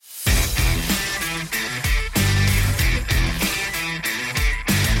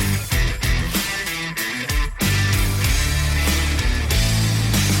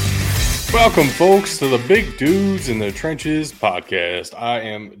Welcome, folks, to the Big Dudes in the Trenches podcast. I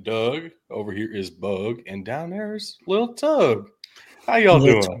am Doug. Over here is Bug, and down there is Lil Tug. How y'all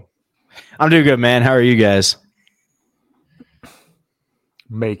doing? I'm doing good, man. How are you guys?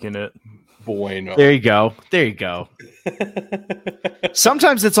 Making it. Bueno. There you go. There you go.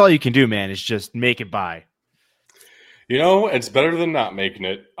 Sometimes that's all you can do, man, is just make it by. You know, it's better than not making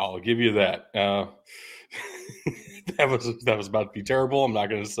it. I'll give you that. That was about to be terrible. I'm not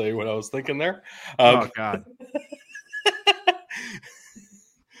going to say what I was thinking there. Oh, God.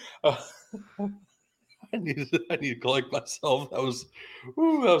 I need to collect myself. That was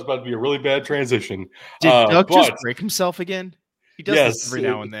about to be a really bad transition. Did Doug just break himself again? He does this every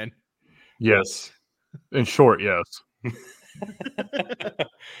now and then. Yes. In short, yes.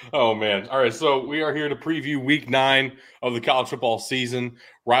 Oh, man. All right, so we are here to preview Week 9 of the college football season.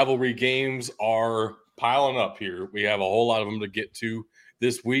 Rivalry games are piling up here. We have a whole lot of them to get to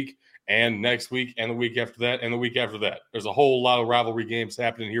this week and next week and the week after that and the week after that. There's a whole lot of rivalry games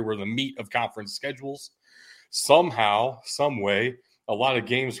happening here. We're the meat of conference schedules. Somehow, some way, a lot of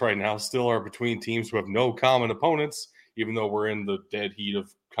games right now still are between teams who have no common opponents, even though we're in the dead heat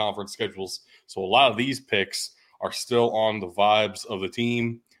of conference schedules. So a lot of these picks are still on the vibes of the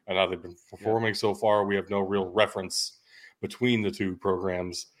team and how they've been performing so far. We have no real reference between the two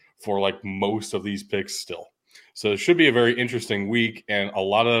programs for like most of these picks still. So it should be a very interesting week and a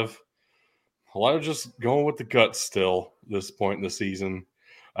lot of just going with the gut still this point in the season.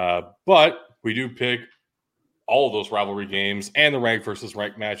 But we do pick all of those rivalry games and the ranked versus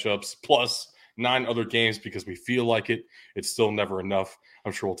ranked matchups, plus 9 other games because we feel like it. It's still never enough.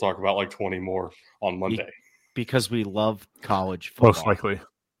 I'm sure we'll talk about like 20 more on Monday. Because we love college football.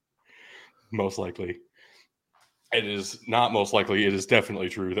 Most likely. It is not most likely. It is definitely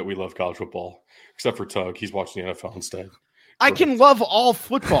true that we love college football, except for Tug. He's watching the NFL instead. I can love all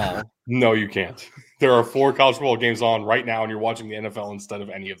football. No, you can't. There are 4 college football games on right now, and you're watching the NFL instead of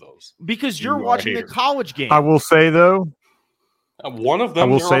any of those. Because you're watching the college game. I will say, though. One of them.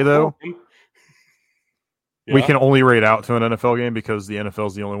 We can only rate out to an NFL game because the NFL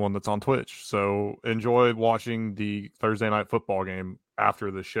is the only one that's on Twitch. So enjoy watching the Thursday night football game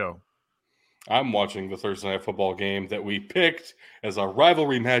after the show. I'm watching the Thursday night football game that we picked as a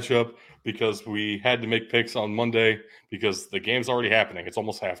rivalry matchup because we had to make picks on Monday because the game's already happening. It's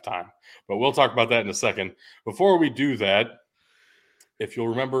almost halftime. But we'll talk about that in a second. Before we do that, if you'll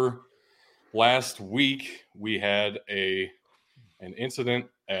remember, last week we had an incident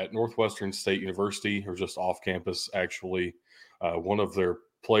at Northwestern State University, or just off campus, actually. One of their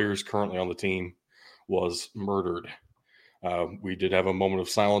players currently on the team was murdered. We did have a moment of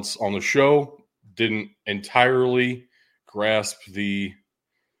silence on the show. Didn't entirely grasp the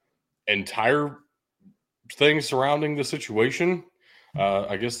entire thing surrounding the situation.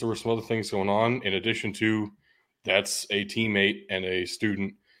 I guess there were some other things going on in addition to that's a teammate and a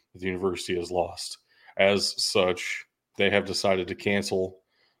student that the university has lost. As such, they have decided to cancel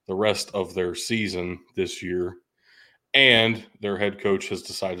the rest of their season this year, and their head coach has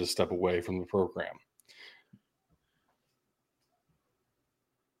decided to step away from the program.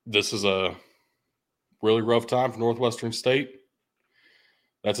 This is a really rough time for Northwestern State.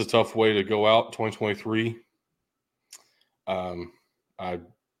 That's a tough way to go out 2023. I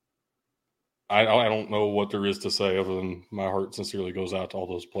don't know what there is to say other than my heart sincerely goes out to all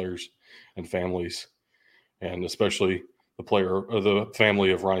those players and families, and especially the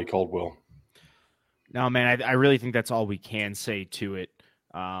family of Ronnie Caldwell. No, man, I really think that's all we can say to it.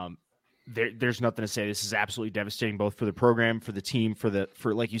 There's nothing to say. This is absolutely devastating, both for the program, for the team, for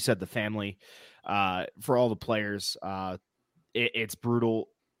like you said, the family, for all the players. It's brutal.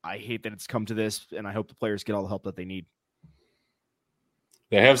 I hate that it's come to this, and I hope the players get all the help that they need.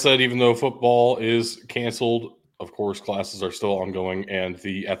 They have said even though football is canceled, of course, classes are still ongoing, and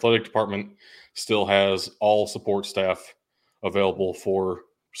the athletic department still has all support staff available for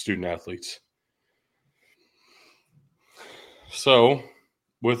student athletes. So,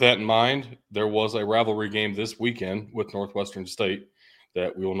 with that in mind, there was a rivalry game this weekend with Northwestern State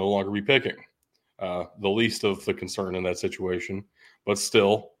that we will no longer be picking. The least of the concern in that situation. But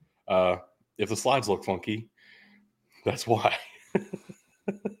still, if the slides look funky, that's why.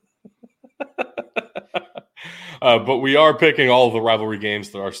 But we are picking all of the rivalry games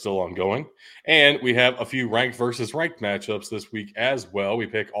that are still ongoing. And we have a few ranked versus ranked matchups this week as well. We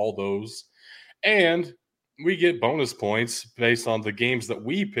pick all those. And we get bonus points based on the games that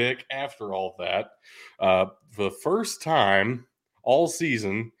we pick after all of that. For the first time all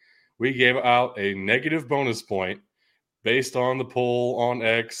season, we gave out a negative bonus point based on the poll on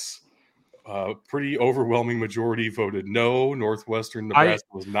X a pretty overwhelming majority voted no. Northwestern Nebraska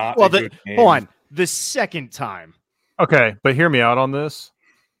was not a good game. Hold on. The second time. Okay, but hear me out on this.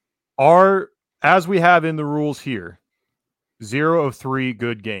 As we have in the rules here, 0 of 3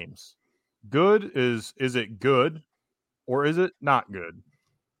 good games. Good is it good or is it not good?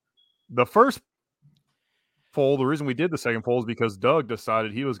 The first poll, the reason we did the second poll is because Doug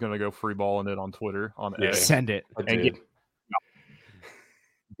decided he was going to go free balling it on Twitter on X. Send it. I did.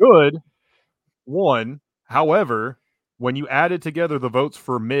 Good won. However, when you added together the votes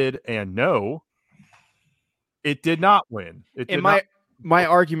for mid and no, it did not win. My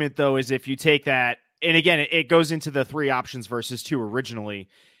argument, though, is if you take that, and again, it goes into the 3 options versus 2 originally.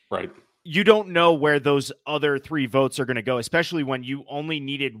 Right. You don't know where those other 3 votes are going to go, especially when you only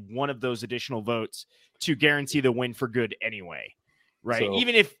needed one of those additional votes to guarantee the win for good anyway. Right. So,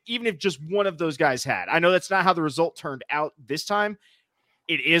 even if just one of those guys had, I know that's not how the result turned out this time.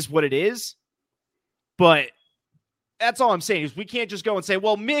 It is what it is. But that's all I'm saying is we can't just go and say,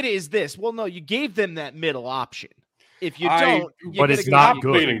 well, mid is this. Well, no, you gave them that middle option. If you don't, but it's not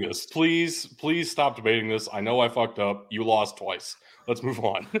good. Debating this. Please stop debating this. I know I fucked up. You lost twice. Let's move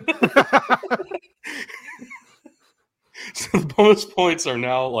on. So the bonus points are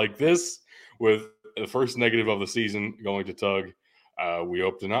now like this, with the first negative of the season going to Tug. We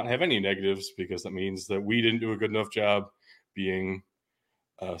hope to not have any negatives because that means that we didn't do a good enough job being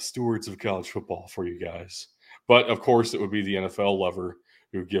stewards of college football for you guys. But of course, it would be the NFL lover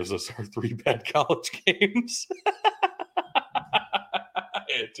who gives us our 3 bad college games.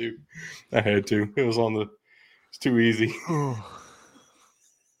 I had to. It was it's too easy.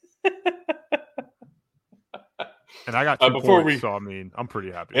 And I got 2 points, so I mean, I'm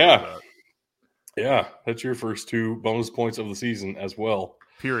pretty happy with that. Yeah, that's your first 2 bonus points of the season as well.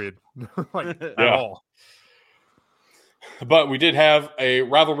 Period. At all. But we did have a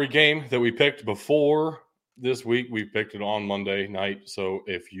rivalry game that we picked before this week. We picked it on Monday night, so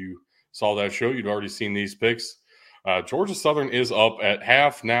if you saw that show, you'd already seen these picks. Georgia Southern is up at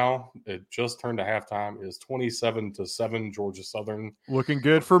half now. It just turned to halftime. It is 27-7 Georgia Southern. Looking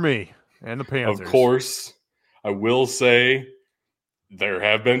good for me and the Panthers. Of course, I will say there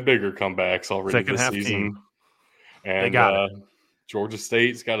have been bigger comebacks already this season. Team. And they got Georgia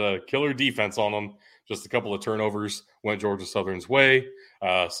State's got a killer defense on them. Just a couple of turnovers went Georgia Southern's way.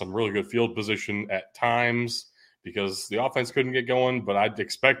 Some really good field position at times because the offense couldn't get going, but I'd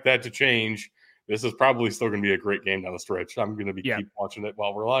expect that to change. This is probably still going to be a great game down the stretch. I'm going to keep watching it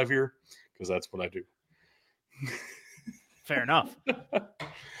while we're live here because that's what I do. Fair enough.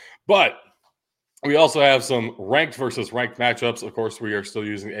 But we also have some ranked versus ranked matchups. Of course, we are still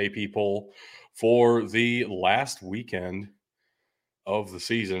using the AP poll for the last weekend of the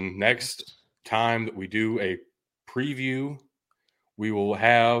season. Next time that we do a preview, we will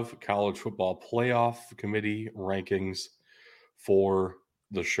have college football playoff committee rankings for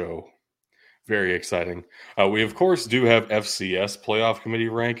the show. Very exciting. We, of course, do have FCS playoff committee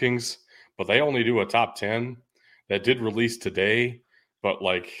rankings, but they only do a top 10. That did release today, but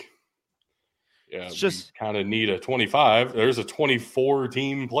it's just kind of need a 25. There's a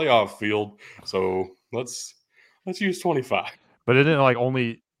 24-team playoff field, so let's use 25. But isn't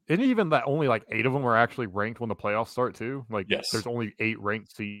only 8 of them were actually ranked when the playoffs start too? Yes. There's only 8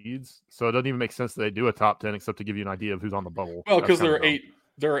 ranked seeds, so it doesn't even make sense that they do a top 10 except to give you an idea of who's on the bubble. Well, because there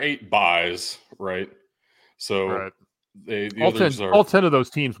are 8 buys, right? So right. All 10 of those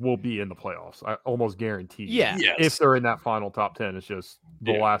teams will be in the playoffs. I almost guarantee. Yeah. Yes. If they're in that final top 10, it's just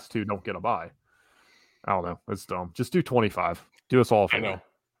the last 2 don't get a bye. I don't know. It's dumb. Just do 25. Do us all a favor. I know.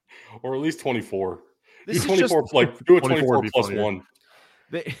 Or at least 24. Do 24 do a 24 plus funnier. 1.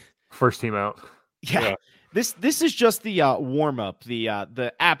 First team out. Yeah. This is just the warm up, the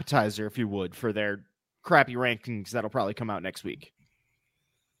appetizer, if you would, for their crappy rankings that'll probably come out next week.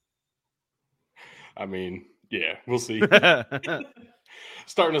 I mean, yeah, we'll see.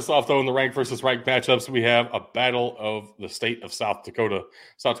 Starting us off, though, in the ranked versus ranked matchups, we have a battle of the state of South Dakota.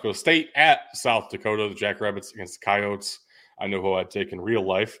 South Dakota State at South Dakota, the Jackrabbits against the Coyotes. I know who I'd take in real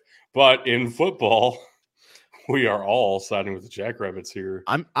life. But in football, we are all siding with the Jackrabbits here.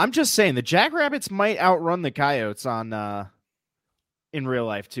 I'm just saying the Jackrabbits might outrun the Coyotes on in real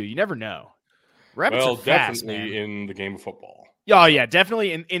life, too. You never know. Rabbits are fast, definitely man. In the game of football. Oh, yeah,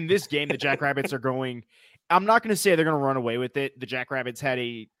 definitely. In this game, the Jackrabbits are going – I'm not going to say they're going to run away with it. The Jackrabbits had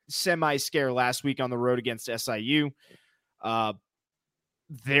a semi-scare last week on the road against SIU.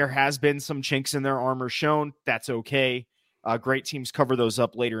 There has been some chinks in their armor shown. That's okay. Great teams cover those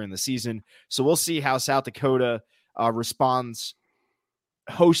up later in the season. So we'll see how South Dakota responds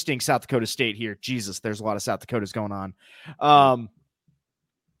hosting South Dakota State here. Jesus, there's a lot of South Dakotas going on.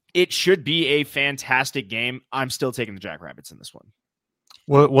 It should be a fantastic game. I'm still taking the Jackrabbits in this one.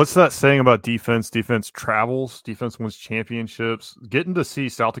 Well, what's that saying about defense? Defense travels. Defense wins championships. Getting to see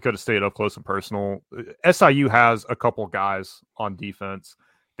South Dakota State up close and personal. SIU has a couple guys on defense.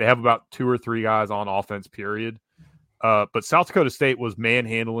 They have about 2 or 3 guys on offense, period. But South Dakota State was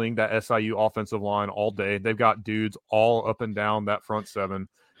manhandling that SIU offensive line all day. They've got dudes all up and down that front seven.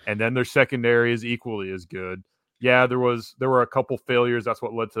 And then their secondary is equally as good. Yeah, there were a couple failures. That's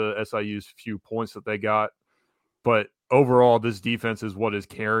what led to SIU's few points that they got. But overall, this defense is what is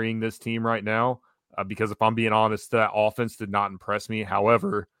carrying this team right now. Because if I'm being honest, that offense did not impress me.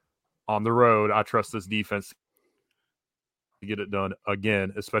 However, on the road, I trust this defense to get it done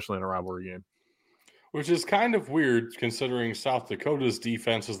again, especially in a rivalry game. Which is kind of weird considering South Dakota's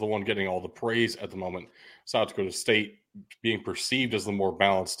defense is the one getting all the praise at the moment. South Dakota State being perceived as the more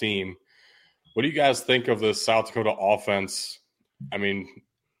balanced team. What do you guys think of this South Dakota offense? I mean,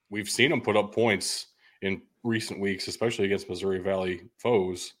 we've seen them put up points in recent weeks, especially against Missouri Valley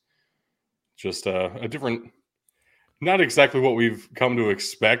foes. Just a different, not exactly what we've come to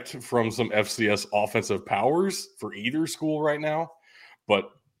expect from some FCS offensive powers for either school right now. But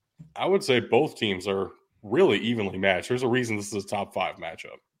I would say both teams are really evenly matched. There's a reason this is a top 5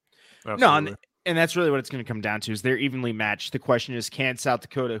 matchup. Absolutely. No, and that's really what it's going to come down to is they're evenly matched. The question is, can South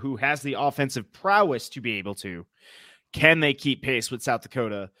Dakota, who has the offensive prowess to be able to, can they keep pace with South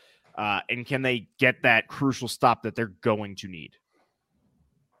Dakota? And can they get that crucial stop that they're going to need?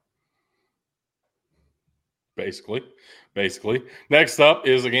 Basically. Next up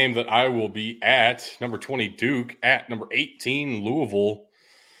is a game that I will be at. Number 20, Duke, at number 18, Louisville.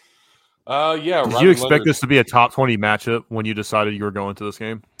 Did you expect this to be a top 20 matchup when you decided you were going to this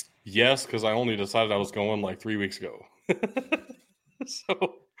game? Yes, because I only decided I was going like 3 weeks ago.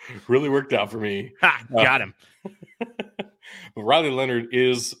 So really worked out for me. Got him. But Riley Leonard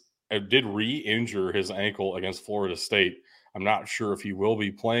did re-injure his ankle against Florida State. I'm not sure if he will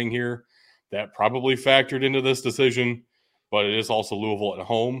be playing here. That probably factored into this decision, but it is also Louisville at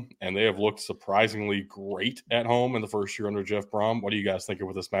home, and they have looked surprisingly great at home in the first year under Jeff Brom. What are you guys thinking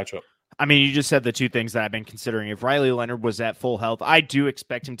with this matchup? I mean, you just said the two things that I've been considering. If Riley Leonard was at full health, I do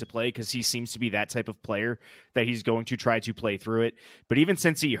expect him to play because he seems to be that type of player that he's going to try to play through it. But even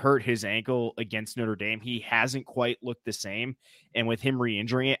since he hurt his ankle against Notre Dame, he hasn't quite looked the same. And with him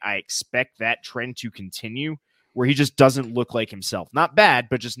re-injuring it, I expect that trend to continue where he just doesn't look like himself. Not bad,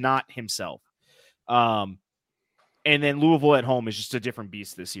 but just not himself. And then Louisville at home is just a different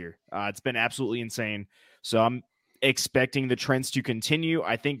beast this year. It's been absolutely insane. So I'm expecting the trends to continue.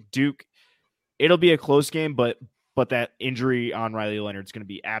 I think Duke, it'll be a close game, but that injury on Riley Leonard is going to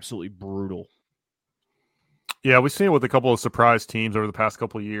be absolutely brutal. Yeah, we've seen it with a couple of surprise teams over the past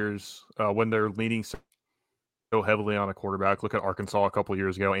couple of years when they're leaning so heavily on a quarterback. Look at Arkansas a couple of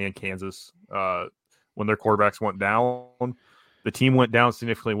years ago and Kansas. When their quarterbacks went down, the team went down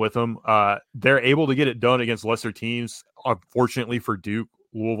significantly with them. They're able to get it done against lesser teams. Unfortunately for Duke,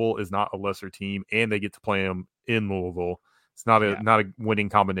 Louisville is not a lesser team, and they get to play them in Louisville. It's not a winning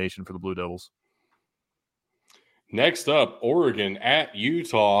combination for the Blue Devils. Next up, Oregon at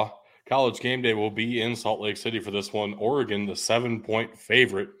Utah. College Game Day will be in Salt Lake City for this one. Oregon, the 7-point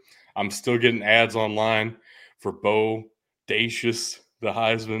favorite. I'm still getting ads online for Bo Dacius. The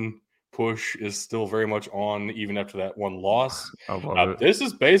Heisman push is still very much on, even after that one loss. I love it. This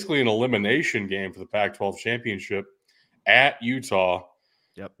is basically an elimination game for the Pac-12 championship at Utah.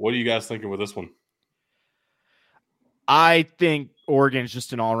 Yep. What are you guys thinking with this one? I think Oregon is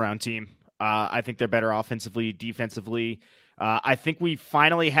just an all-around team. I think they're better offensively, defensively. I think we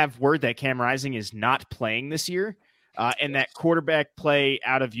finally have word that Cam Rising is not playing this year, and that quarterback play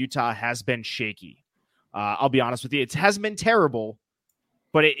out of Utah has been shaky. I'll be honest with you. It hasn't been terrible,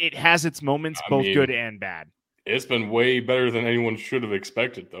 but it has its moments, both good and bad. It's been way better than anyone should have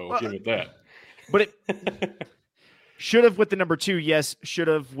expected, though. Well, give it that. But it should have with the number 2, yes. Should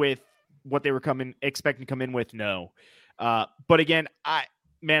have with what they were expecting to come in with, no. But again, I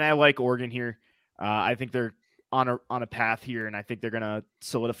like Oregon here. I think they're on a path here, and I think they're going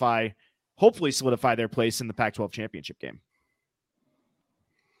to hopefully solidify their place in the Pac-12 championship game.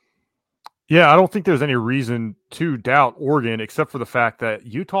 Yeah, I don't think there's any reason to doubt Oregon, except for the fact that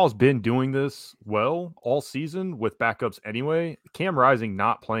Utah's been doing this well all season with backups anyway. Cam Rising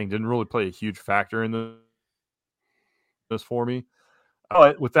not playing didn't really play a huge factor in this for me.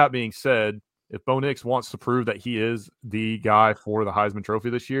 But with that being said, if Bo Nix wants to prove that he is the guy for the Heisman Trophy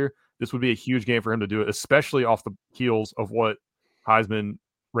this year, this would be a huge game for him to do it, especially off the heels of what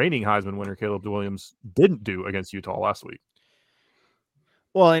reigning Heisman winner Caleb Williams didn't do against Utah last week.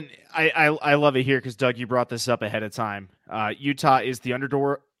 Well, and I love it here because, Doug, you brought this up ahead of time. Utah is the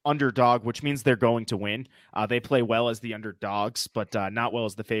underdog, which means they're going to win. They play well as the underdogs, but not well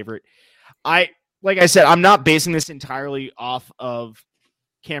as the favorite. Like I said, I'm not basing this entirely off of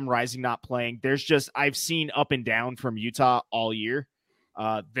Cam Rising not playing. I've seen up and down from Utah all year.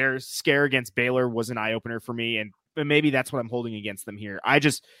 Their scare against Baylor was an eye opener for me, and maybe that's what I'm holding against them here. I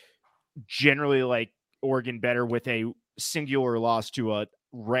just generally like Oregon better with a singular loss to a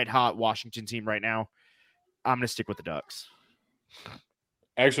red hot Washington team right now. I'm going to stick with the Ducks.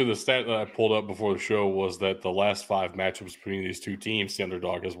 Actually, the stat that I pulled up before the show was that the last 5 matchups between these two teams, the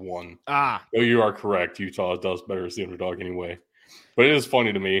underdog has won. So you are correct. Utah does better as the underdog anyway. But it is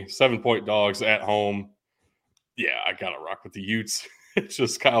funny to me. 7-point dogs at home. Yeah, I got to rock with the Utes. It's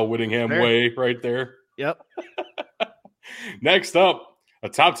just Kyle Whittingham way right there. Yep. Next up, a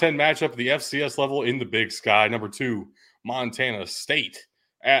top 10 matchup at the FCS level in the Big Sky. Number 2, Montana State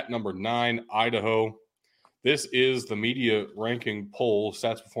at number 9, Idaho. This is the media ranking poll,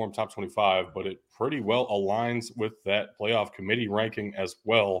 Stats Perform Top 25, but it pretty well aligns with that playoff committee ranking as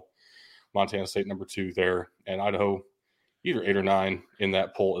well. Montana State number 2 there, and Idaho either 8 or 9 in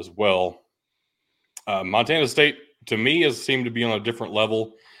that poll as well. Montana State, to me, has seemed to be on a different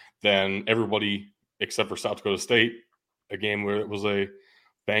level than everybody except for South Dakota State, a game where it was a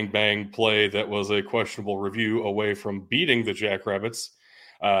bang-bang play that was a questionable review away from beating the Jackrabbits.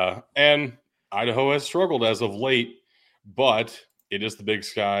 And Idaho has struggled as of late, but it is the Big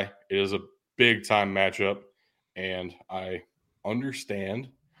Sky. It is a big-time matchup, and I understand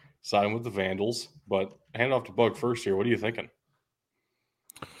siding with the Vandals, but hand off to Bug first here. What are you thinking?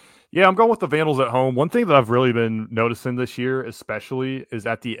 Yeah, I'm going with the Vandals at home. One thing that I've really been noticing this year, especially, is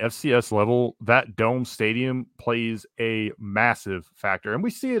at the FCS level, that dome stadium plays a massive factor. And we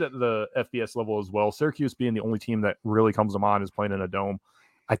see it at the FBS level as well. Syracuse being the only team that really comes to mind is playing in a dome.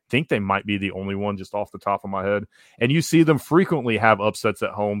 I think they might be the only one just off the top of my head. And you see them frequently have upsets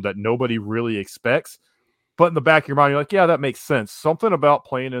at home that nobody really expects. But in the back of your mind, you're like, yeah, that makes sense. Something about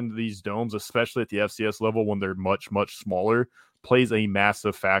playing in these domes, especially at the FCS level when they're much, much smaller, plays a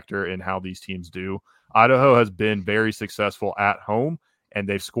massive factor in how these teams do. Idaho has been very successful at home, and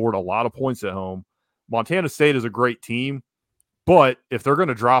they've scored a lot of points at home. Montana State is a great team, but if they're going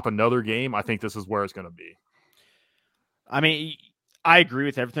to drop another game, I think this is where it's going to be. I mean, I agree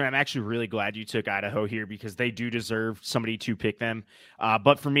with everything. I'm actually really glad you took Idaho here because they do deserve somebody to pick them.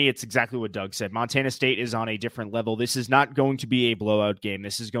 But for me, it's exactly what Doug said. Montana State is on a different level. This is not going to be a blowout game.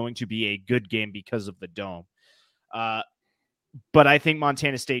 This is going to be a good game because of the dome. But I think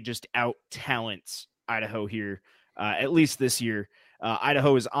Montana State just out-talents Idaho here, at least this year.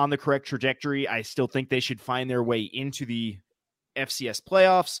 Idaho is on the correct trajectory. I still think they should find their way into the FCS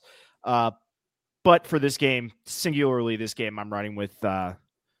playoffs. But for this game, singularly this game, I'm riding with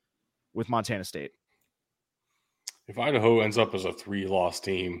Montana State. If Idaho ends up as a 3-loss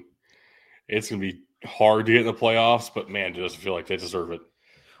team, it's going to be hard to get in the playoffs, but man, it doesn't feel like they deserve it.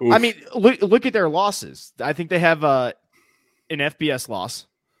 Oof. I mean, look at their losses. I think they have an FBS loss.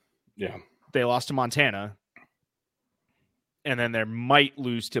 Yeah. They lost to Montana. And then they might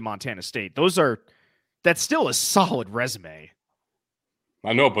lose to Montana State. That's still a solid resume.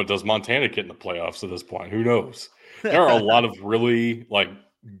 I know, but does Montana get in the playoffs at this point? Who knows? There are a lot of really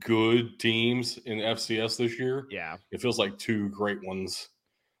good teams in the FCS this year. Yeah. It feels like 2 great ones.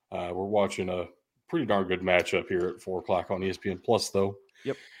 We're watching a pretty darn good matchup here at 4 o'clock on ESPN Plus, though.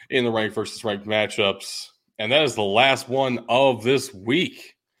 Yep. In the ranked versus ranked matchups. And that is the last one of this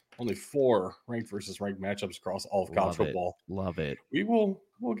week. Only 4 ranked versus ranked matchups across all of college football. Love it. We'll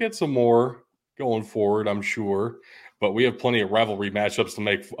get some more going forward, I'm sure. But we have plenty of rivalry matchups to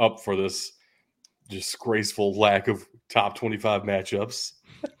make up for this disgraceful lack of top 25 matchups.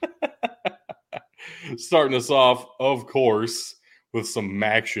 Starting us off, of course, with some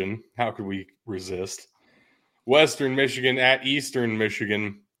action. How could we resist? Western Michigan at Eastern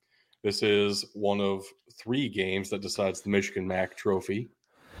Michigan. This is one of 3 games that decides the Michigan MAC trophy.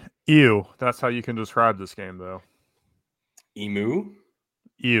 Ew. That's how you can describe this game, though. Emu?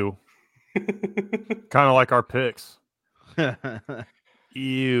 Ew. Kind of like our picks.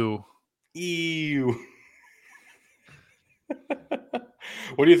 Ew.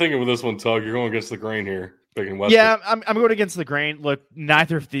 What are you thinking with this one, Tug? You're going against the grain here. Picking Western. Yeah, I'm going against the grain. Look,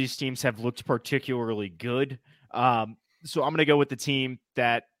 neither of these teams have looked particularly good. So I'm going to go with the team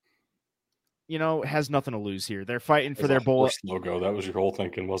that, has nothing to lose here. They're fighting for their bowl logo. That was your whole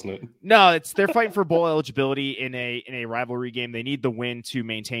thinking, wasn't it? No, they're fighting for bowl eligibility in a rivalry game. They need the win to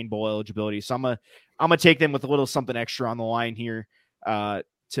maintain bowl eligibility. So I'm gonna take them with a little something extra on the line here to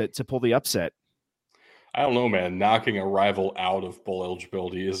pull the upset. I don't know, man. Knocking a rival out of bowl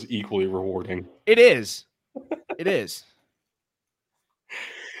eligibility is equally rewarding. It is. It is.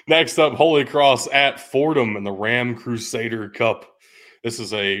 Next up, Holy Cross at Fordham in the Ram Crusader Cup. This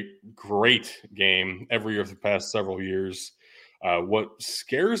is a great game every year for the past several years. What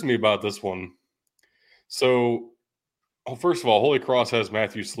scares me about this one, first of all, Holy Cross has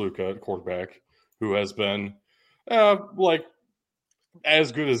Matthew Sluka at quarterback, who has been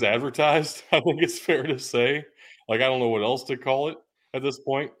as good as advertised. I think it's fair to say. I don't know what else to call it at this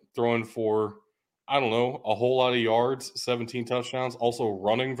point. Throwing for, a whole lot of yards, 17 touchdowns, also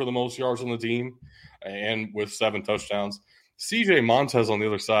running for the most yards on the team, and with 7 touchdowns. CJ Montez on the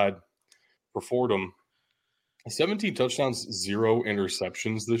other side for Fordham, 17 touchdowns, 0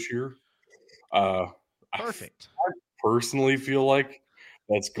 interceptions this year. Perfect. I personally feel like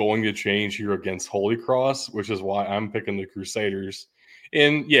that's going to change here against Holy Cross, which is why I'm picking the Crusaders.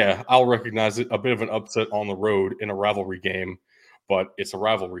 And yeah, I'll recognize it, a bit of an upset on the road in a rivalry game, but it's a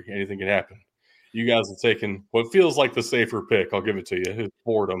rivalry. Anything can happen. You guys have taken what feels like the safer pick. I'll give it to you. It's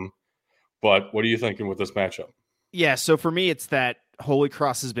Fordham. But what are you thinking with this matchup? Yeah, so for me, it's that Holy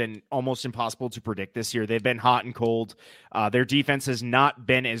Cross has been almost impossible to predict this year. They've been hot and cold. Their defense has not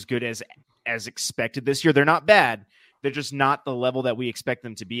been as good as expected this year. They're not bad. They're just not the level that we expect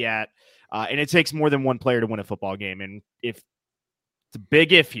them to be at. And it takes more than one player to win a football game. And if it's a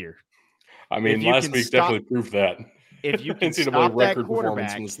big if here. I mean, last week definitely proved that. If you can stop that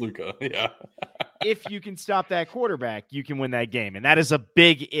quarterback, from Sluka. Yeah. If you can stop that quarterback, you can win that game. And that is a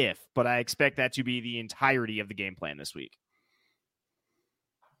big if, but I expect that to be the entirety of the game plan this week.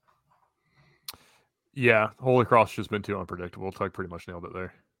 Yeah, Holy Cross has just been too unpredictable. Tug pretty much nailed it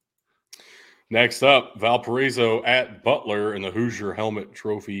there. Next up, Valparaiso at Butler in the Hoosier Helmet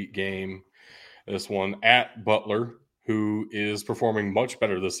Trophy game. This one at Butler, who is performing much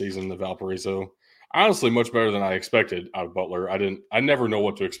better this season than Valparaiso. Honestly, much better than I expected out of Butler. I never know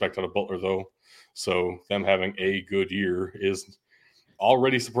what to expect out of Butler, though. So them having a good year is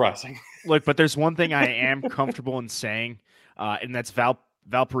already surprising. Look, but there's one thing I am comfortable in saying, and that's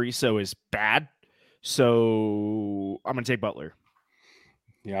Valparaiso is bad. So I'm going to take Butler.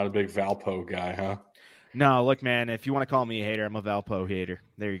 You're not a big Valpo guy, huh? No, look, man, if you want to call me a hater, I'm a Valpo hater.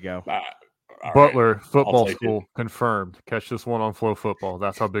 There you go. Butler football school confirmed. Catch this one on Flow Football.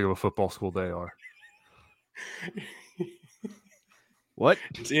 That's how big of a football school they are. What?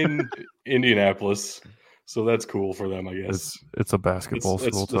 It's in Indianapolis, so that's cool for them, I guess. It's a basketball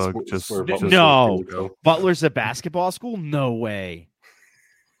school, Tug. No, Butler's a basketball school? No way.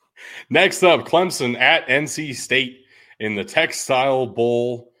 Next up, Clemson at NC State in the Textile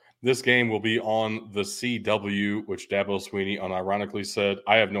Bowl. This game will be on the CW, which Dabo Sweeney unironically said,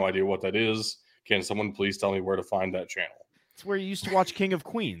 I have no idea what that is. Can someone please tell me where to find that channel? It's where you used to watch King of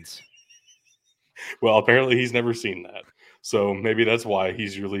Queens. Well, apparently he's never seen that. So maybe that's why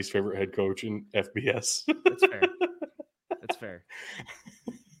he's your least favorite head coach in FBS. That's fair.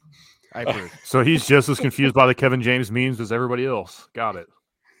 I approve. So he's just as confused by the Kevin James memes as everybody else. Got it.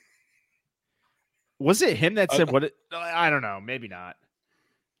 Was it him that said what? I don't know. Maybe not.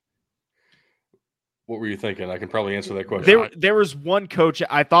 What were you thinking? I can probably answer that question. There was one coach.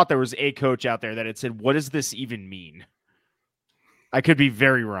 I thought there was a coach out there that had said, what does this even mean? I could be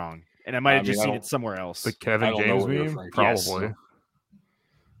very wrong. And I might have just seen it somewhere else. The Kevin James meme? Probably. Yes.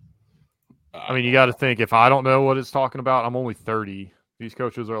 I mean, you got to think, if I don't know what it's talking about, I'm only 30. These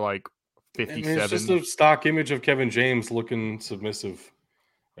coaches are like 57. It's just a stock image of Kevin James looking submissive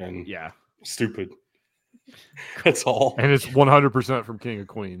and stupid. That's all. And it's 100% from King of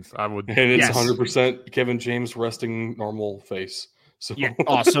Queens. And it's 100% Kevin James resting normal face. So yeah,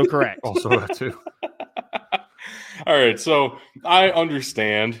 also correct. Also that too. All right, so I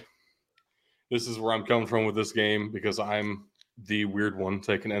understand. This is where I'm coming from with this game because I'm the weird one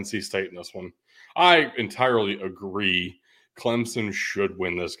taking NC State in this one. I entirely agree. Clemson should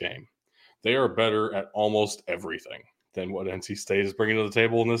win this game. They are better at almost everything than what NC State is bringing to the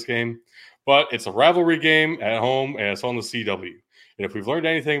table in this game. But it's a rivalry game at home, and it's on the CW. And if we've learned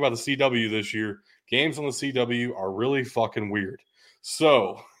anything about the CW this year, games on the CW are really fucking weird.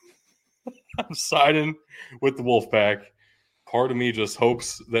 So I'm siding with the Wolfpack. Part of me just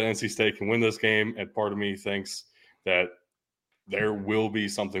hopes that NC State can win this game, and part of me thinks that there will be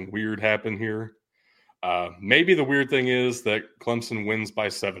something weird happen here. Maybe the weird thing is that Clemson wins by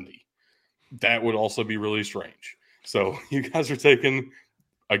 70. That would also be really strange. So you guys are taking,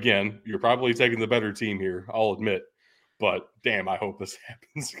 again, you're probably taking the better team here, I'll admit. But damn, I hope this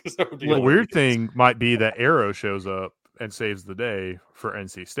happens. That would be the weird thing might be that Arrow shows up and saves the day for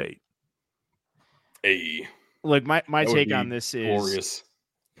NC State. Hey. Look, my take on this is glorious.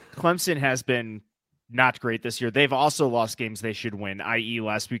 Clemson has been not great this year. They've also lost games they should win, i.e.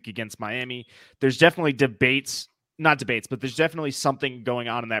 last week against Miami. There's definitely debates not debates, but there's definitely something going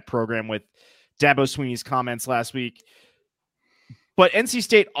on in that program with Dabo Swinney's comments last week. But NC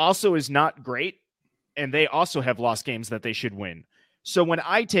State also is not great, and they also have lost games that they should win. So when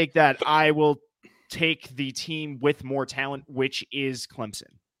I take that, I will take the team with more talent, which is Clemson.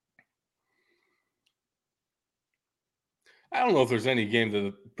 I don't know if there's any game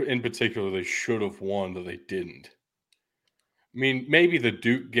that in particular they should have won that they didn't. I mean, maybe the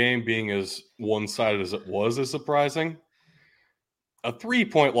Duke game being as one-sided as it was is surprising. A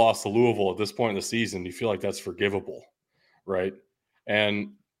 3-point loss to Louisville at this point in the season, you feel like that's forgivable, right?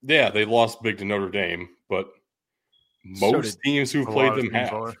 And yeah, they lost big to Notre Dame, but most teams who've played them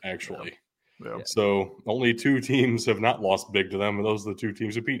have, actually. Yeah. So only 2 teams have not lost big to them, and those are the 2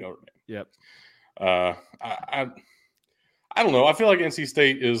 teams who beat Notre Dame. Yep. I don't know. I feel like NC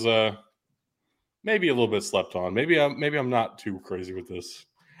State is maybe a little bit slept on. Maybe I'm not too crazy with this.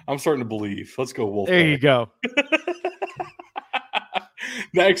 I'm starting to believe. Let's go Wolfpack. There you go.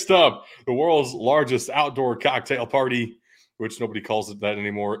 Next up, the world's largest outdoor cocktail party, which nobody calls it that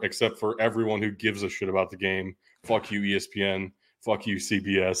anymore, except for everyone who gives a shit about the game. Fuck you, ESPN. Fuck you,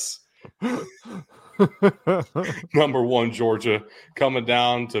 CBS. Number 1, Georgia, coming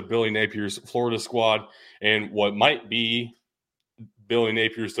down to Billy Napier's Florida squad, and what might be Billy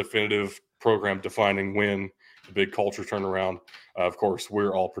Napier's definitive program-defining win, the big culture turnaround. Of course,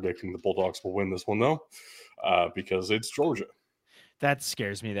 we're all predicting the Bulldogs will win this one, though, because it's Georgia. That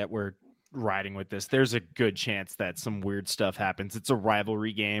scares me that we're riding with this. There's a good chance that some weird stuff happens. It's a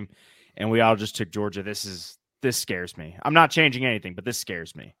rivalry game, and we all just took Georgia. This scares me. I'm not changing anything, but this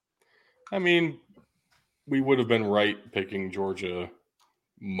scares me. I mean, we would have been right picking Georgia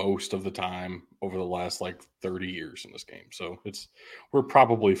most of the time over the last 30 years in this game. So we're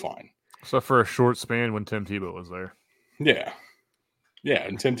probably fine. So for a short span when Tim Tebow was there. Yeah. Yeah,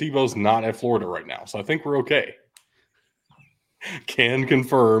 and Tim Tebow's not at Florida right now. So I think we're okay. Can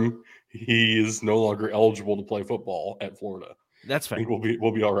confirm he is no longer eligible to play football at Florida. That's fine. I think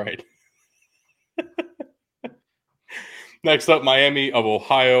we'll be all right. Next up, Miami of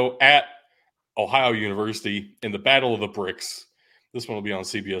Ohio at Ohio University in the Battle of the Bricks. This one will be on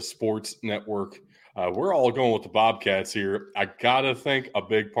CBS Sports Network. We're all going with the Bobcats here. I got to think a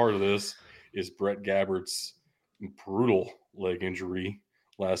big part of this is Brett Gabbert's brutal leg injury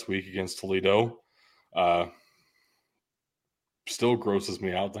last week against Toledo. Still grosses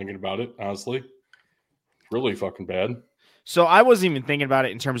me out thinking about it, honestly. Really fucking bad. So I wasn't even thinking about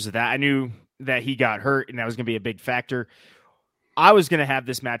it in terms of that. I knew that he got hurt and that was going to be a big factor. I was going to have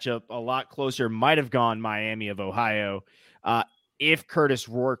this matchup a lot closer. Might have gone Miami of Ohio if Curtis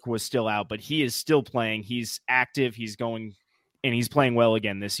Rourke was still out, but he is still playing. He's active. He's going and he's playing well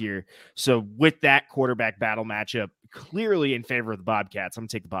again this year. So with that quarterback battle matchup, clearly in favor of the Bobcats. I'm going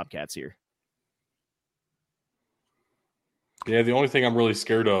to take the Bobcats here. Yeah, the only thing I'm really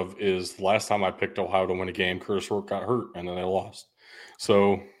scared of is the last time I picked Ohio to win a game, Curtis Rourke got hurt, and then they lost.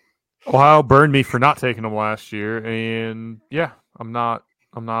 So Ohio burned me for not taking them last year, and yeah, I'm not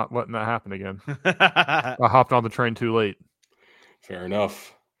letting that happen again. I hopped on the train too late. Fair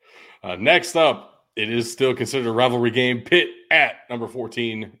enough. Next up, it is still considered a rivalry game. Pitt at number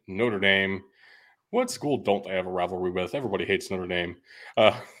 14, Notre Dame. What school don't they have a rivalry with? Everybody hates Notre Dame.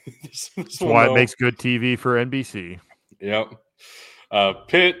 That's why it makes good TV for NBC. Yep.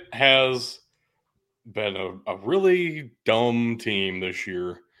 Pitt has been a really dumb team this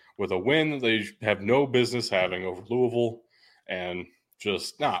year with a win that they have no business having over Louisville and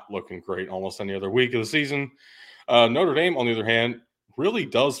just not looking great almost any other week of the season. Notre Dame, on the other hand, really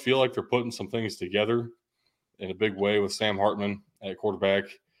does feel like they're putting some things together in a big way with Sam Hartman at quarterback.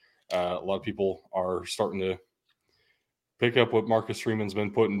 A lot of people are starting to pick up what Marcus Freeman's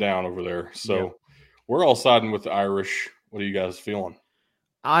been putting down over there. So we're all siding with the Irish. What are you guys feeling?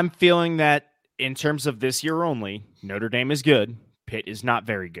 I'm feeling that in terms of this year only, Notre Dame is good. Pitt is not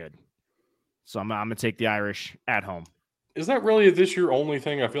very good. So I'm going to take the Irish at home. Is that really a this year only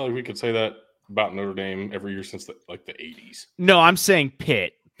thing? I feel like we could say that about Notre Dame every year since the 80s. No, I'm saying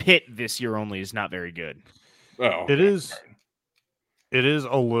Pitt. Pitt this year only is not very good. Oh, okay. It is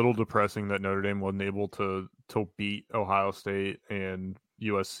a little depressing that Notre Dame wasn't able to beat Ohio State and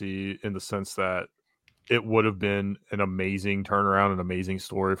USC in the sense that it would have been an amazing turnaround, an amazing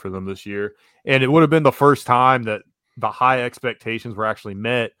story for them this year. And it would have been the first time that the high expectations were actually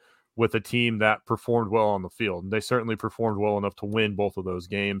met with a team that performed well on the field. And they certainly performed well enough to win both of those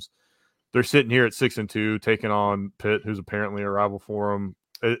games. They're sitting here at 6-2, taking on Pitt, who's apparently a rival for them.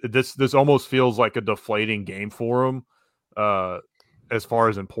 This almost feels like a deflating game for them as far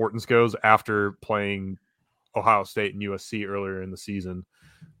as importance goes after playing Ohio State and USC earlier in the season.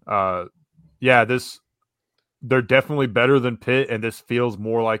 they're definitely better than Pitt, and this feels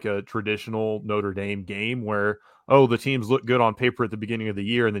more like a traditional Notre Dame game where, oh, the teams look good on paper at the beginning of the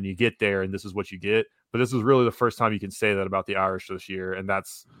year, and then you get there, and this is what you get. But this is really the first time you can say that about the Irish this year, and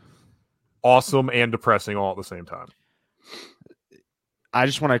that's awesome and depressing all at the same time. I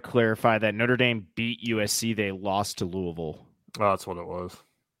just want to clarify that Notre Dame beat USC. They lost to Louisville. Oh, that's what it was.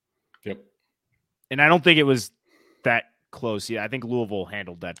 Yep. And I don't think it was that close. Yeah, I think Louisville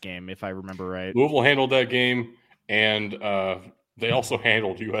handled that game, if I remember right. Louisville handled that game, and they also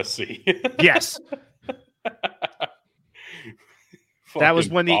handled USC. Yes. That was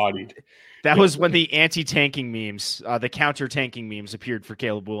when the anti-tanking memes, the counter-tanking memes appeared for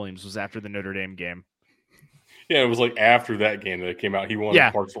Caleb Williams was after the Notre Dame game. Yeah, it was like after that game that it came out. He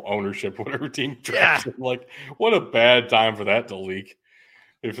wanted partial ownership, whatever team drafted. Yeah. Like, what a bad time for that to leak,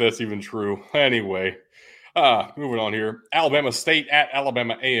 if that's even true. Anyway, moving on here. Alabama State at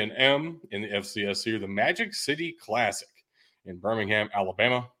Alabama A&M in the FCS here. The Magic City Classic in Birmingham,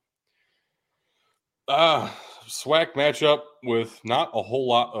 Alabama. SWAC matchup with not a whole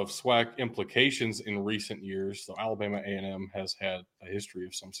lot of SWAC implications in recent years. So Alabama A&M has had a history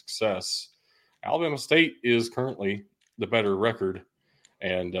of some success. Alabama State is currently the better record,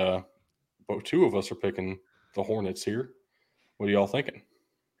 and both two of us are picking the Hornets here. What are y'all thinking?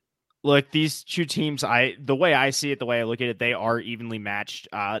 Look, these two teams, the way I see it, the way I look at it, they are evenly matched.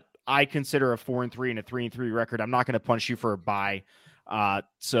 I consider a 4-3 and a 3-3 record. I'm not going to punish you for a bye.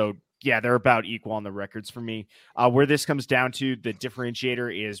 So yeah, they're about equal on the records for me. Where this comes down to, the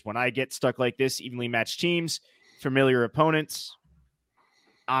differentiator is when I get stuck like this, evenly matched teams, familiar opponents,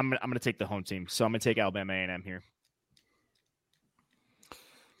 I'm going to take the home team. So I'm going to take Alabama A&M here.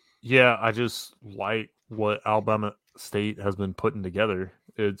 Yeah, I just like what Alabama State has been putting together.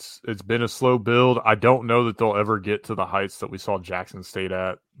 It's been a slow build. I don't know that they'll ever get to the heights that we saw Jackson State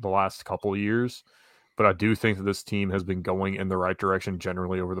at the last couple of years, but I do think that this team has been going in the right direction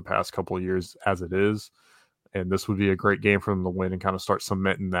generally over the past couple of years as it is, and this would be a great game for them to win and kind of start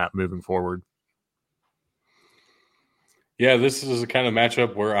cementing that moving forward. Yeah, this is a kind of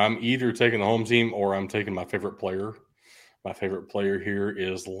matchup where I'm either taking the home team or I'm taking my favorite player. My favorite player here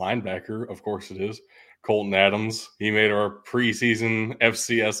is linebacker. Of course it is. Colton Adams. He made our preseason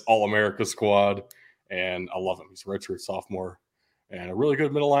FCS All-America squad, and I love him. He's a redshirt sophomore and a really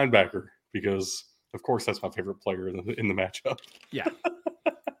good middle linebacker because, of course, that's my favorite player in the matchup. Yeah.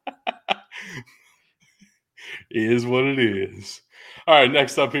 Is what it is. All right,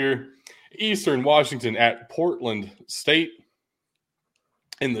 next up here. Eastern Washington at Portland State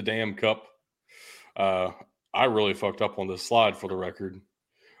in the Dam Cup. I really fucked up on this slide for the record,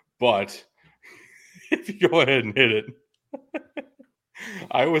 but if you go ahead and hit it,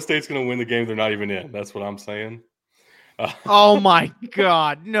 Iowa State's going to win the game they're not even in. That's what I'm saying. Oh my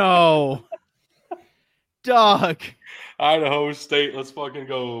God, no. Doug. Idaho State, let's fucking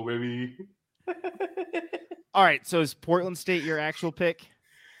go, baby. All right, so is Portland State your actual pick?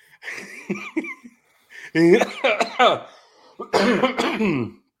 No,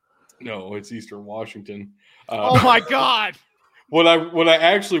 it's Eastern Washington. Oh my God! What I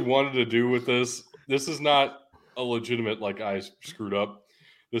actually wanted to do with this is not a legitimate like I screwed up.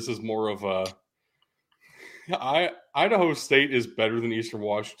 This is more of Idaho State is better than Eastern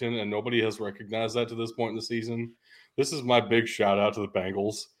Washington, and nobody has recognized that to this point in the season. This is my big shout out to the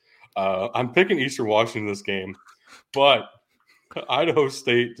Bengals. I'm picking Eastern Washington this game, but Idaho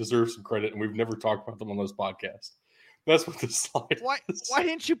State deserves some credit, and we've never talked about them on this podcast. That's what this slide is. Why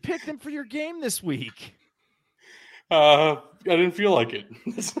didn't you pick them for your game this week? I didn't feel like it.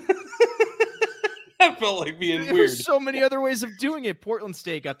 I felt like being weird. There's so many other ways of doing it. Portland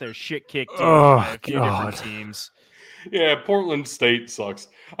State got their shit kicked by a few different teams. Yeah, Portland State sucks.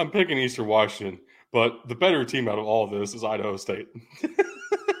 I'm picking Eastern Washington, but the better team out of all of this is Idaho State.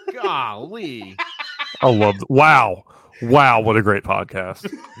 Golly. I love it. Wow, what a great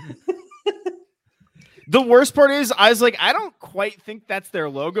podcast. The worst part is, I was like, I don't quite think that's their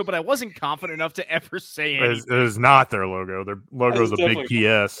logo, but I wasn't confident enough to ever say anything. It is not their logo. Their logo is a big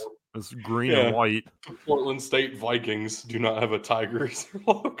PS. It's green and white. Portland State Vikings do not have a tiger as their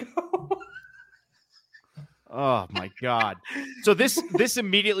logo. Oh my God. So this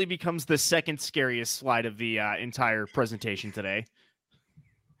immediately becomes the second scariest slide of the entire presentation today.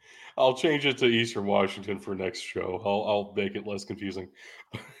 I'll change it to Eastern Washington for next show. I'll make it less confusing.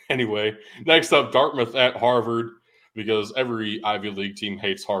 Anyway, next up, Dartmouth at Harvard, because every Ivy League team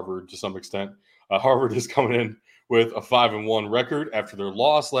hates Harvard to some extent. Harvard is coming in with a 5-1 record after their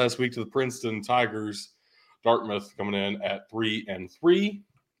loss last week to the Princeton Tigers. Dartmouth coming in at 3-3.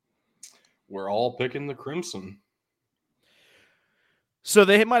 We're all picking the Crimson. So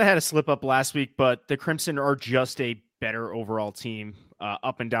they might have had a slip up last week, but the Crimson are just a better overall team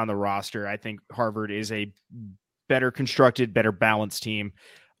up and down the roster. I think Harvard is a better constructed, better balanced team.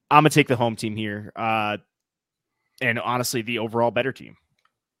 I'm going to take the home team here. And honestly, the overall better team.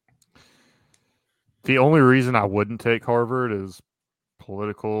 The only reason I wouldn't take Harvard is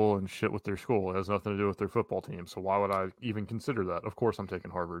political and shit with their school. It has nothing to do with their football team. So why would I even consider that? Of course I'm taking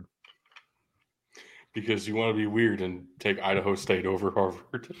Harvard. Because you want to be weird and take Idaho State over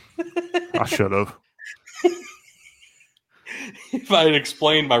Harvard. I should have. If I had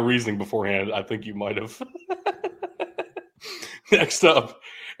explained my reasoning beforehand, I think you might have. Next up,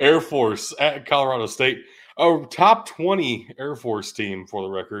 Air Force at Colorado State. A top 20 Air Force team for the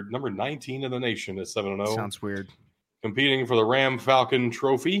record. Number 19 in the nation at 7-0. Sounds weird. Competing for the Ram Falcon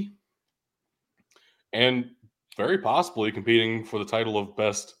Trophy. And very possibly competing for the title of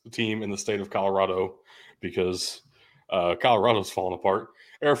best team in the state of Colorado because Colorado's falling apart.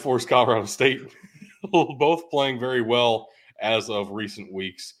 Air Force, Colorado State, both playing very well as of recent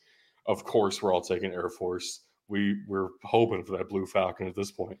weeks. Of course, we're all taking Air Force. We're hoping for that Blue Falcon at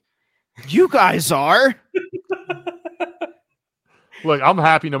this point. You guys are. Look, I'm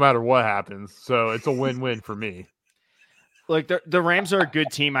happy no matter what happens, so it's a win-win for me. Like the Rams are a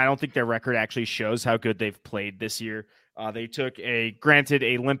good team. I don't think their record actually shows how good they've played this year. They took a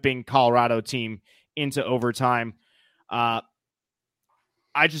limping Colorado team into overtime.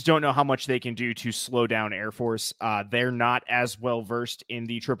 I just don't know how much they can do to slow down Air Force. They're not as well versed in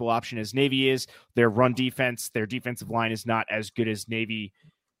the triple option as Navy is. Their run defense, their defensive line is not as good as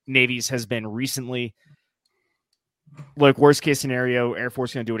Navy's has been recently. Like worst case scenario, Air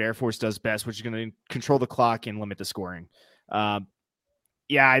Force is going to do what Air Force does best, which is going to control the clock and limit the scoring. I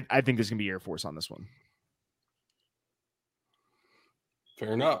think there's going to be Air Force on this one.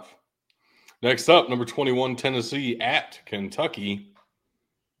 Fair enough. Next up, number 21, Tennessee at Kentucky.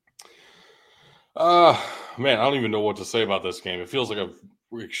 Man, I don't even know what to say about this game. It feels like an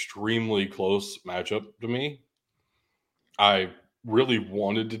extremely close matchup to me. I really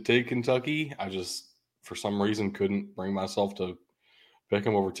wanted to take Kentucky. I just, for some reason, couldn't bring myself to pick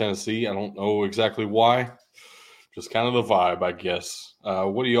them over Tennessee. I don't know exactly why. Just kind of the vibe, I guess.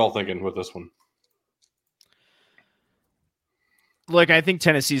 What are you all thinking with this one? Look, I think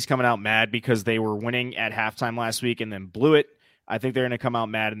Tennessee's coming out mad because they were winning at halftime last week and then blew it. I think they're going to come out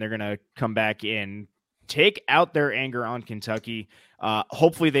mad and they're going to come back and take out their anger on Kentucky.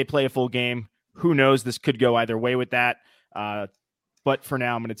 Hopefully they play a full game. Who knows? This could go either way with that. But for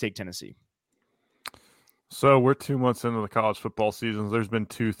now, I'm going to take Tennessee. So we're 2 months into the college football season. There's been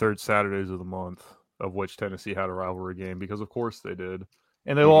 2 third Saturdays of the month of which Tennessee had a rivalry game because, of course, they did.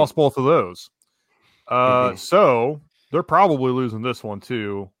 And they lost both of those. So they're probably losing this one,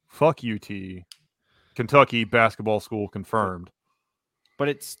 too. Fuck UT. Kentucky basketball school confirmed. But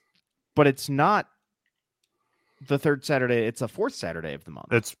it's not the third Saturday. It's a fourth Saturday of the month.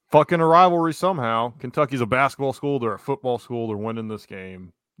 It's fucking a rivalry somehow. Kentucky's a basketball school. They're a football school. They're winning this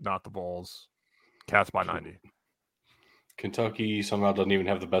game. Not the Vols. Cats by 90. Kentucky somehow doesn't even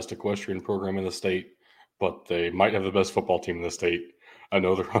have the best equestrian program in the state, but they might have the best football team in the state. I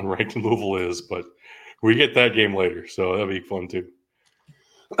know they're unranked and Louisville is, but we get that game later, so that'll be fun too.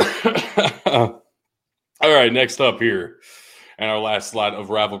 All right, next up here, and our last slide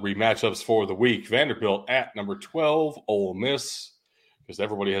of rivalry matchups for the week. Vanderbilt at number 12, Ole Miss, because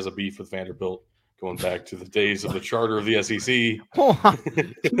everybody has a beef with Vanderbilt going back to the days of the charter of the SEC.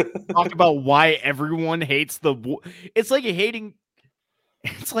 Talk about why everyone hates it's like hating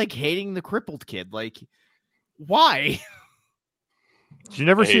the crippled kid. Like, why? Did you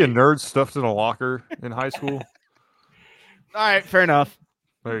never see a nerd stuffed in a locker in high school? All right, fair enough.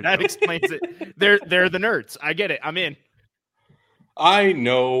 That explains it. They're the nerds. I get it. I'm in. I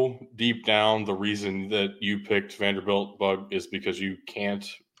know deep down the reason that you picked Vanderbilt, Bug, is because you can't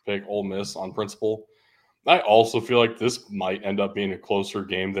pick Ole Miss on principle. I also feel like this might end up being a closer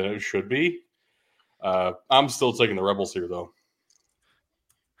game than it should be. I'm still taking the Rebels here, though.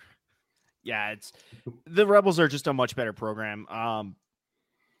 Yeah, the Rebels are just a much better program.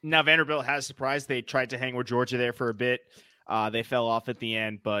 Now Vanderbilt has surprised. They tried to hang with Georgia there for a bit. They fell off at the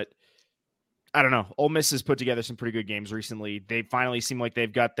end, but I don't know. Ole Miss has put together some pretty good games recently. They finally seem like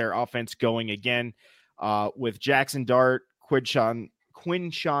they've got their offense going again with Jackson Dart,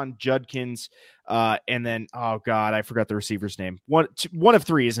 Quinshawn Judkins, and then, oh God, I forgot the receiver's name. One of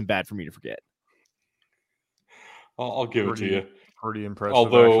three isn't bad for me to forget. I'll give it to you. Pretty impressive,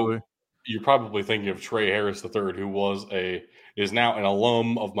 Although, actually. You're probably thinking of Trey Harris III, who is now an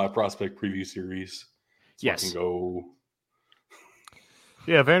alum of my prospect preview series. So yes.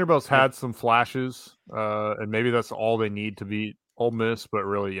 Yeah, Vanderbilt's had some flashes, and maybe that's all they need to beat Ole Miss, but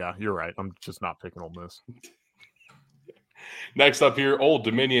really, yeah, you're right. I'm just not picking Ole Miss. Next up here, Old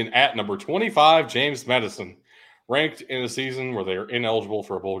Dominion at number 25, James Madison, ranked in a season where they are ineligible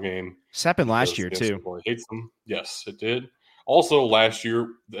for a bowl game. This happened last year, too. NCAA hates them. Yes, it did. Also, last year,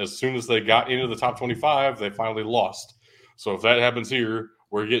 as soon as they got into the top 25, they finally lost. So if that happens here,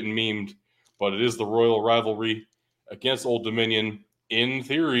 we're getting memed. But it is the royal rivalry against Old Dominion. In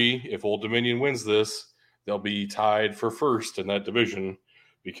theory, if Old Dominion wins this, they'll be tied for first in that division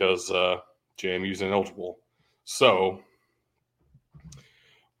because JMU's ineligible. So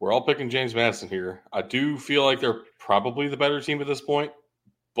we're all picking James Madison here. I do feel like they're probably the better team at this point,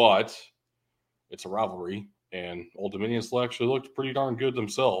 but it's a rivalry, and Old Dominion still actually looked pretty darn good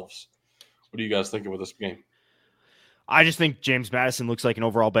themselves. What are you guys thinking with this game? I just think James Madison looks like an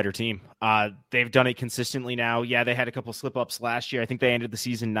overall better team. They've done it consistently now. Yeah, they had a couple slip-ups last year. I think they ended the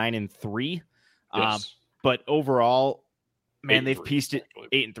season 9-3. Yes. But overall, man, they've 8-3, pieced it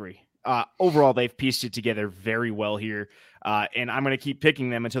technically. 8-3. Overall, they've pieced it together very well here. And I'm going to keep picking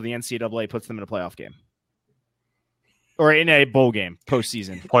them until the NCAA puts them in a playoff game. Or in a bowl game,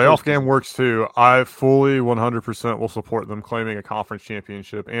 postseason. Playoff game works too. I fully 100% will support them claiming a conference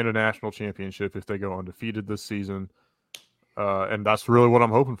championship and a national championship if they go undefeated this season. And that's really what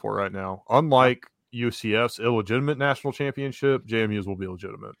I'm hoping for right now. Unlike UCF's illegitimate national championship, JMU's will be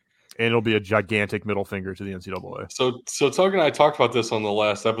legitimate. And it'll be a gigantic middle finger to the NCAA. So Tug and I talked about this on the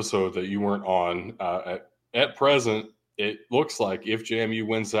last episode that you weren't on. At present, it looks like if JMU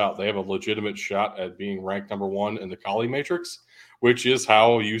wins out, they have a legitimate shot at being ranked number one in the Colley Matrix, which is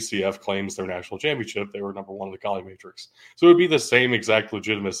how UCF claims their national championship. They were number one in the Colley Matrix. So it would be the same exact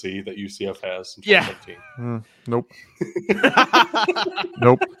legitimacy that UCF has in 2019. Nope.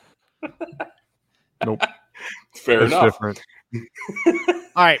 Nope. Nope. Fair enough. Different.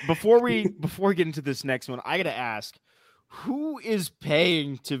 All right, before we get into this next one, I got to ask, who is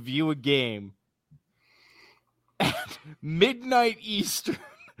paying to view a game at midnight Eastern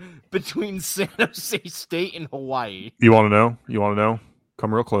between San Jose State and Hawaii? You want to know? You want to know?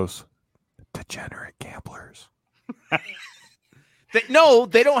 Come real close. Degenerate gamblers. No,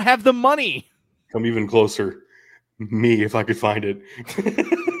 they don't have the money. Come even closer. Me, if I could find it.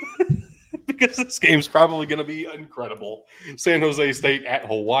 Because this game's probably going to be incredible. San Jose State at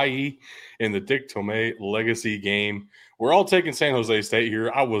Hawaii in the Dick Tomei Legacy game. We're all taking San Jose State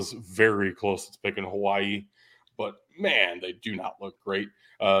here. I was very close to picking Hawaii, but man, they do not look great.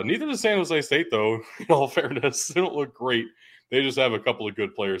 Neither does San Jose State, though. In all fairness, they don't look great. They just have a couple of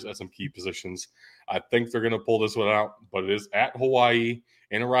good players at some key positions. I think they're going to pull this one out, but it is at Hawaii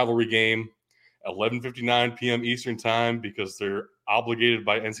in a rivalry game. 11:59 p.m. Eastern time because they're obligated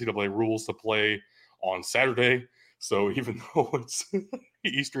by NCAA rules to play on Saturday. So even though it's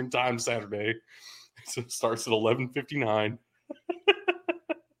Eastern time Saturday, it starts at 11:59.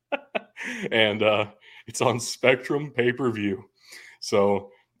 And it's on Spectrum pay-per-view. So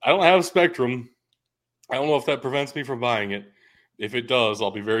I don't have Spectrum. I don't know if that prevents me from buying it. If it does,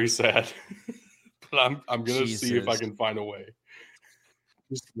 I'll be very sad. But I'm going to see if I can find a way.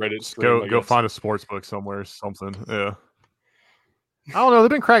 Just Reddit stream, go find a sports book somewhere, something. Yeah. I don't know. They've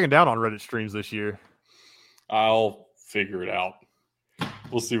been cracking down on Reddit streams this year. I'll figure it out.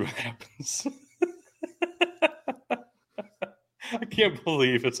 We'll see what happens. I can't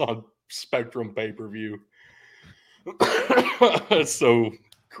believe it's on Spectrum pay-per-view. It's so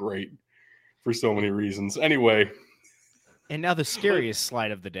great for so many reasons. Anyway. And now the scariest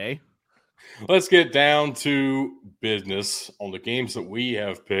slide of the day. Let's get down to business on the games that we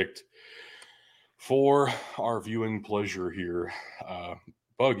have picked for our viewing pleasure here.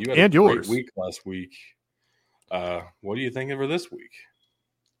 Bug, you had a great week last week. What do you think for this week?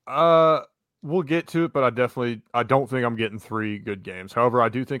 We'll get to it, but I don't think I'm getting 3 good games. However, I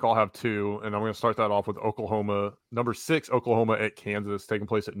do think I'll have 2, and I'm going to start that off with Oklahoma, number 6, Oklahoma at Kansas, taking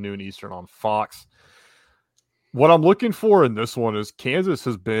place at noon Eastern on Fox. What I'm looking for in this one is Kansas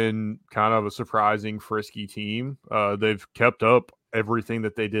has been kind of a surprising Frisky team. They've kept up everything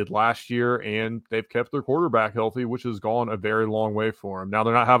that they did last year, and they've kept their quarterback healthy, which has gone a very long way for them. Now,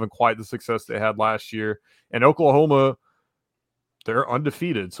 they're not having quite the success they had last year. And Oklahoma, they're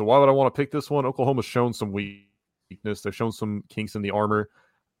undefeated. So why would I want to pick this one? Oklahoma's shown some weakness. They've shown some kinks in the armor.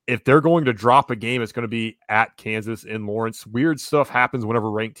 If they're going to drop a game, it's going to be at Kansas in Lawrence. Weird stuff happens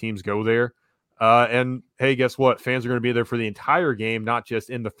whenever ranked teams go there. And hey, guess what? Fans are going to be there for the entire game, not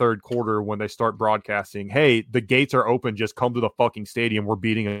just in the third quarter when they start broadcasting. Hey, the gates are open. Just come to the fucking stadium. We're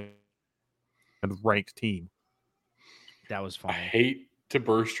beating a ranked team. That was fun. I hate to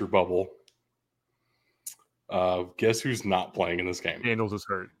burst your bubble. Guess who's not playing in this game? Daniels is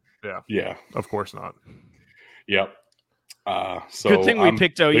hurt. Yeah. Yeah. Of course not. Yep. So Good thing we I'm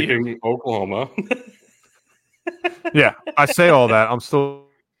picked OU. picking Oklahoma. Yeah, I say all that. I'm still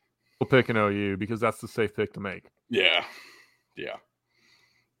picking OU because that's the safe pick to make. Yeah.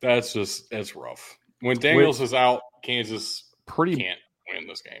 That's rough. When Daniels is out, Kansas can't win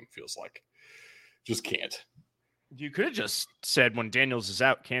this game, feels like. Just can't. You could have just said when Daniels is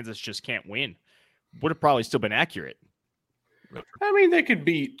out, Kansas just can't win. Would have probably still been accurate. I mean, they could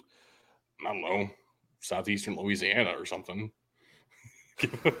beat, I don't know, Southeastern Louisiana or something.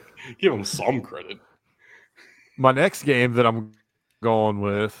 Give them some credit. My next game that I'm going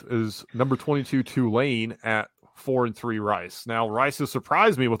with is number 22 Tulane at 4-3 Rice. Now, Rice has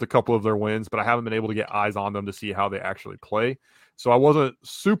surprised me with a couple of their wins, but I haven't been able to get eyes on them to see how they actually play. So I wasn't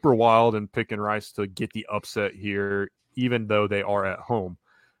super wild in picking Rice to get the upset here, even though they are at home.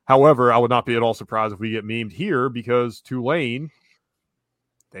 However, I would not be at all surprised if we get memed here because Tulane,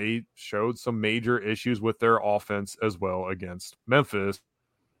 they showed some major issues with their offense as well against Memphis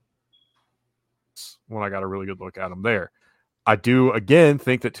when I got a really good look at them there. I do, again,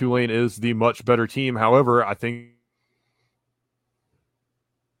 think that Tulane is the much better team. However, I think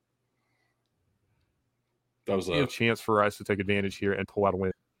that was a chance for Rice to take advantage here and pull out a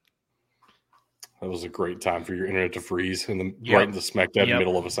win. That was a great time for your internet to freeze right in the smack dab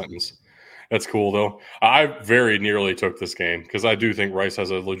middle of a sentence. That's cool, though. I very nearly took this game because I do think Rice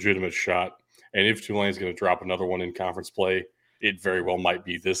has a legitimate shot. And if Tulane's going to drop another one in conference play, it very well might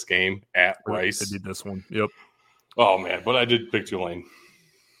be this game at Rice. It'd be this one. Yep. Oh, man. But I did pick Tulane.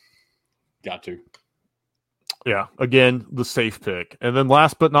 Got to. Yeah. Again, the safe pick. And then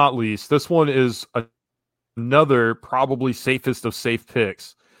last but not least, this one is another probably safest of safe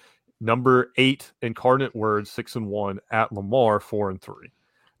picks. Number 8 Incarnate Word 6-1 at Lamar 4-3.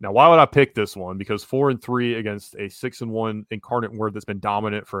 Now, why would I pick this one? Because 4-3 against a 6-1 Incarnate Word that's been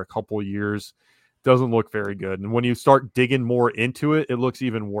dominant for a couple of years doesn't look very good. And when you start digging more into it, it looks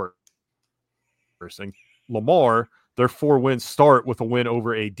even worse. And Lamar, their 4 wins start with a win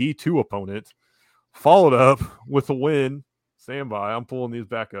over a D2 opponent, followed up with a win. Stand by, I'm pulling these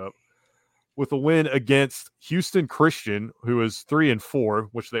back up. With a win against Houston Christian, who is 3-4,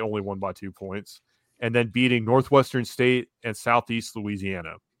 which they only won by 2 points, and then beating Northwestern State and Southeast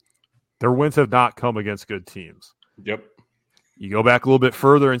Louisiana. Their wins have not come against good teams. Yep. You go back a little bit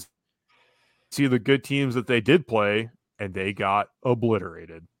further and see the good teams that they did play, and they got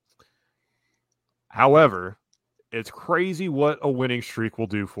obliterated. However, it's crazy what a winning streak will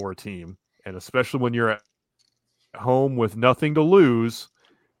do for a team, and especially when you're at home with nothing to lose,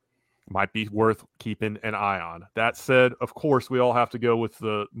 might be worth keeping an eye on. That said, of course, we all have to go with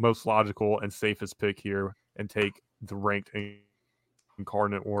the most logical and safest pick here and take the ranked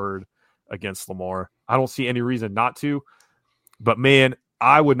Incarnate Word against Lamar. I don't see any reason not to, but man,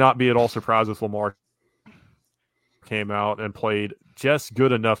 I would not be at all surprised if Lamar came out and played just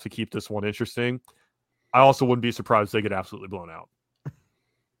good enough to keep this one interesting. I also wouldn't be surprised if they get absolutely blown out.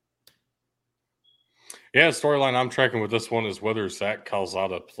 Yeah, the storyline I'm tracking with this one is whether Zach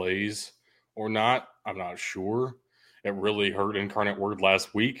Calzada plays or not. I'm not sure. It really hurt Incarnate Word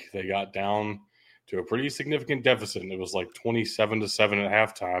last week. They got down to a pretty significant deficit. It was like 27-7 at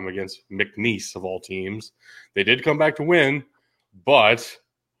halftime against McNeese of all teams. They did come back to win, but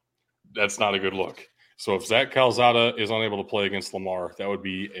that's not a good look. So if Zach Calzada is unable to play against Lamar, that would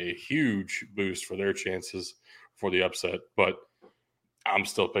be a huge boost for their chances for the upset. But I'm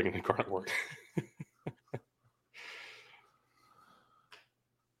still picking Incarnate Word.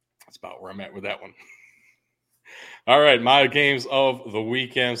 That's about where I'm at with that one. All right, my games of the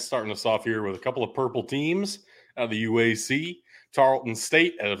weekend, starting us off here with a couple of purple teams out of the UAC. Tarleton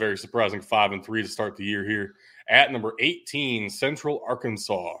State at a very surprising 5-3 to start the year here at number 18, Central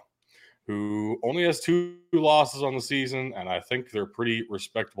Arkansas, who only has 2 losses on the season, and I think they're pretty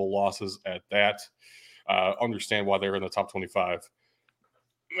respectable losses at that. Understand why they're in the top 25.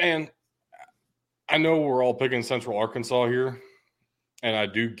 Man, I know we're all picking Central Arkansas here, and I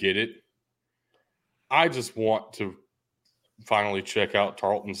do get it. I just want to finally check out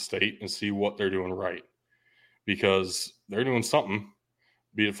Tarleton State and see what they're doing right, because they're doing something.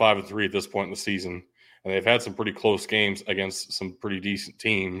 Beat at 5-3 at this point in the season, and they've had some pretty close games against some pretty decent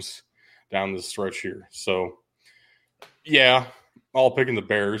teams down this stretch here. So, yeah, all picking the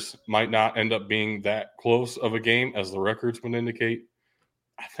Bears. Might not end up being that close of a game as the records would indicate.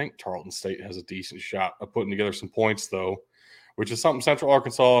 I think Tarleton State has a decent shot of putting together some points, though, which is something Central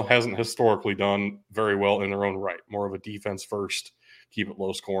Arkansas hasn't historically done very well in their own right. More of a defense first, keep it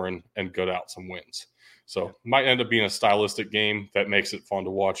low scoring, and gut out some wins. So might end up being a stylistic game that makes it fun to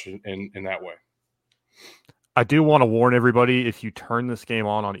watch in that way. I do want to warn everybody, if you turn this game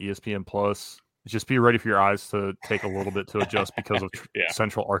on ESPN Plus, just be ready for your eyes to take a little bit to adjust because of Yeah.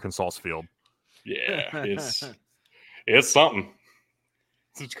 Central Arkansas's field. Yeah, it's something.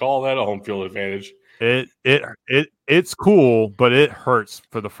 Let's call that a home field advantage. It's cool, but it hurts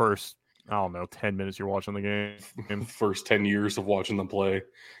for the first, I don't know, 10 minutes you're watching the game. First 10 years of watching them play,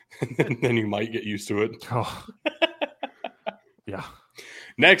 and then you might get used to it. Oh. Yeah.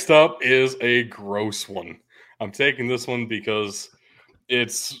 Next up is a gross one. I'm taking this one because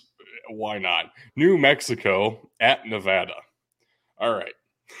why not? New Mexico at Nevada. All right.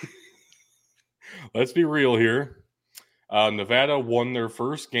 Let's be real here. Nevada won their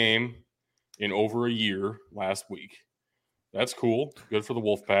first game in over a year last week. That's cool. Good for the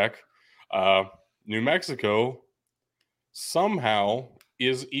Wolfpack. New Mexico somehow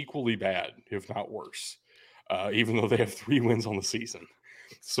is equally bad, if not worse, even though they have 3 wins on the season.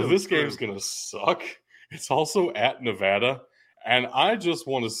 So this game's going to suck. It's also at Nevada, and I just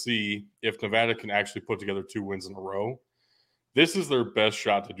want to see if Nevada can actually put together 2 wins in a row. This is their best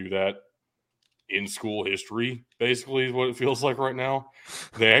shot to do that in school history, basically, is what it feels like right now.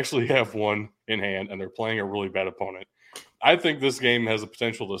 They actually have one in hand, and they're playing a really bad opponent. I think this game has the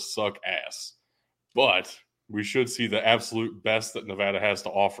potential to suck ass, but we should see the absolute best that Nevada has to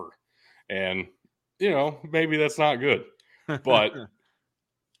offer. And, maybe that's not good, but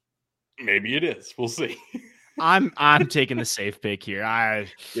maybe it is. We'll see. I'm taking the safe pick here.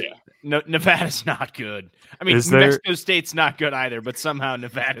 Nevada's not good. I mean, Mexico State's not good either, but somehow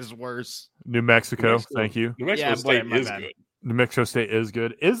Nevada's worse. New Mexico, thank you. New Mexico State is good. New Mexico State is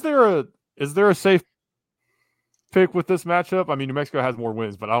good. Is there a safe pick with this matchup? I mean, New Mexico has more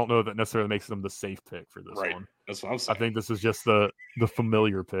wins, but I don't know if that necessarily makes them the safe pick for this one. That's what I'm saying. I think this is just the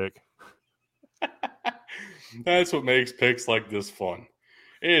familiar pick. That's what makes picks like this fun.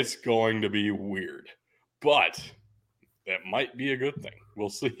 It's going to be weird, but that might be a good thing. We'll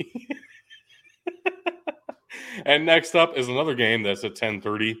see. And next up is another game that's at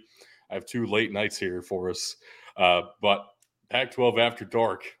 10:30. I have 2 late nights here for us, but Pac-12 After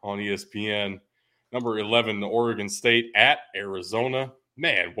Dark on ESPN. Number 11, Oregon State at Arizona.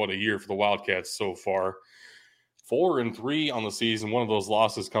 Man, what a year for the Wildcats so far. 4-3 on the season. One of those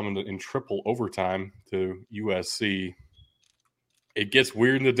losses coming in triple overtime to USC. It gets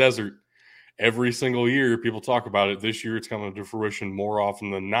weird in the desert. Every single year, people talk about it. This year, it's coming to fruition more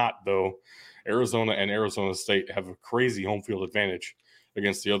often than not, though. Arizona and Arizona State have a crazy home field advantage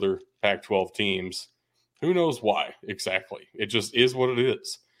against the other Pac-12 teams. Who knows why exactly? It just is what it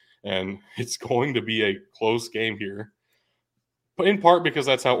is. And it's going to be a close game here. But in part because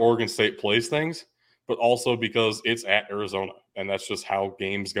that's how Oregon State plays things, but also because it's at Arizona. And that's just how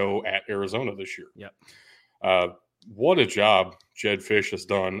games go at Arizona this year. Yep. What a job Jed Fish has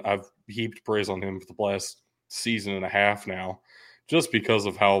done. I've heaped praise on him for the last season and a half now, just because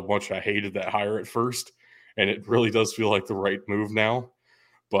of how much I hated that hire at first. And it really does feel like the right move now.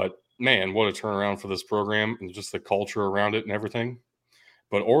 But, man, what a turnaround for this program and just the culture around it and everything.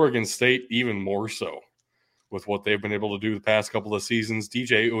 But Oregon State, even more so, with what they've been able to do the past couple of seasons.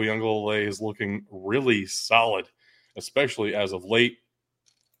 DJ Uiagalelei is looking really solid, especially as of late.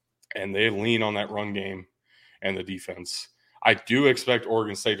 And they lean on that run game and the defense. I do expect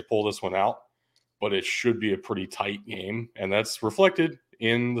Oregon State to pull this one out, but it should be a pretty tight game. And that's reflected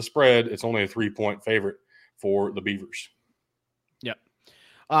in the spread. It's only a 3-point favorite for the Beavers. Yep.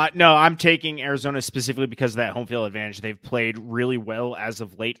 No, I'm taking Arizona specifically because of that home field advantage. They've played really well as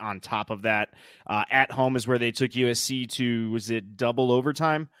of late. On top of that, at home is where they took USC to, was it double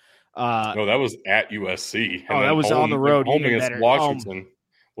overtime? No, that was at USC. And that was on the road. Home against Washington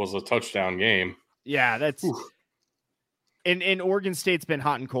was a touchdown game. Yeah, that's and Oregon State's been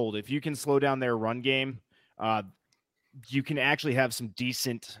hot and cold. If you can slow down their run game, you can actually have some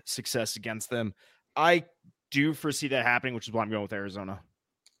decent success against them. I do foresee that happening, which is why I'm going with Arizona.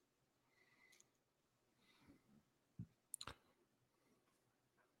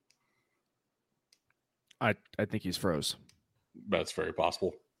 I think he's froze. That's very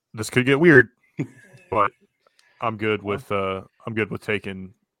possible. This could get weird, but I'm good with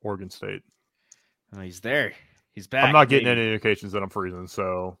taking Oregon State. Oh, he's there. He's back. I'm not getting any indications that I'm freezing,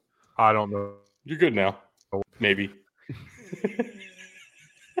 so I don't know. You're good now. Maybe.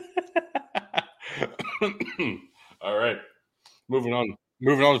 All right. Moving on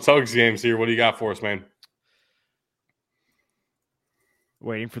to Tugs games here. What do you got for us, man?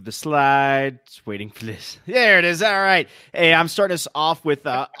 Waiting for the slide. Waiting for this. There it is. All right. Hey, I'm starting us off with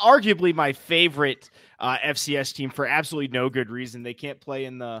arguably my favorite FCS team for absolutely no good reason. They can't play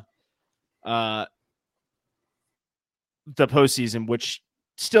in the postseason, which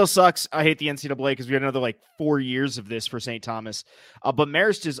Still sucks. I hate the NCAA because we had another 4 years of this for St. Thomas. But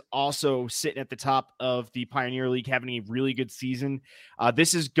Marist is also sitting at the top of the Pioneer League, having a really good season.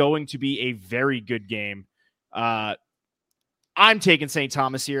 This is going to be a very good game. I'm taking St.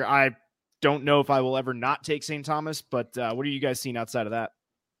 Thomas here. I don't know if I will ever not take St. Thomas, but what are you guys seeing outside of that?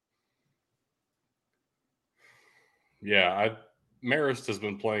 Yeah, Marist has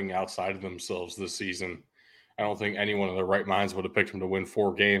been playing outside of themselves this season. I don't think anyone in their right minds would have picked him to win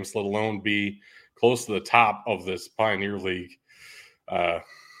 4 games, let alone be close to the top of this Pioneer League.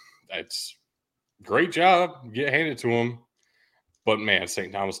 It's great job. Get handed to him. But, man,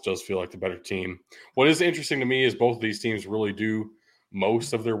 St. Thomas does feel like the better team. What is interesting to me is both of these teams really do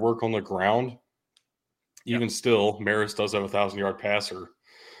most of their work on the ground. Even still, Marist does have a 1,000-yard passer,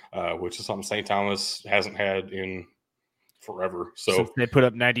 which is something St. Thomas hasn't had in forever. So since they put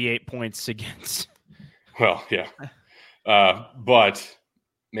up 98 points against. Well, yeah. But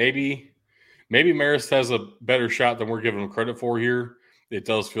maybe Marist has a better shot than we're giving him credit for here. It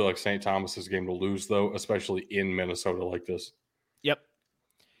does feel like St. Thomas's game to lose, though, especially in Minnesota like this. Yep.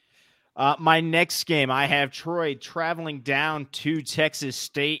 My next game, I have Troy traveling down to Texas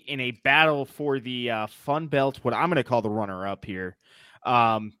State in a battle for the Fun Belt, what I'm going to call the runner-up here.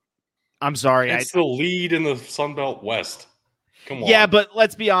 I'm sorry. It's the lead in the Sun Belt West. Come on. Yeah, but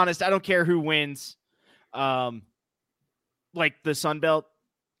let's be honest. I don't care who wins. The Sun Belt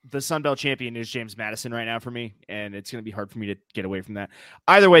champion is James Madison right now for me, and it's going to be hard for me to get away from that.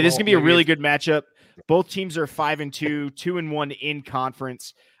 Either way, this is going to be a really good matchup. Both teams are 5-2, 2-1 in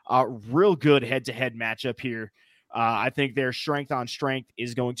conference. Real good head-to-head matchup here. I think their strength on strength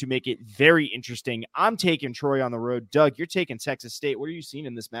is going to make it very interesting. I'm taking Troy on the road. Doug, you're taking Texas State. What are you seeing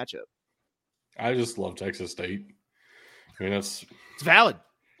in this matchup? I just love Texas State. I mean, it's valid.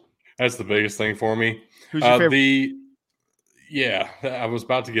 That's the biggest thing for me. Who's your favorite? I was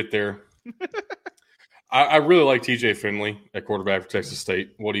about to get there. I really like TJ Finley at quarterback for Texas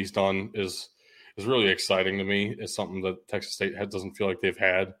State. What he's done is really exciting to me. It's something that Texas State doesn't feel like they've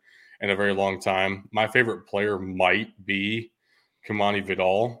had in a very long time. My favorite player might be Kamani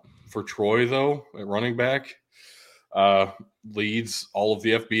Vidal for Troy, though, at running back. Leads all of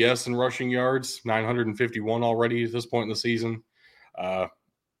the FBS in rushing yards, 951 already at this point in the season.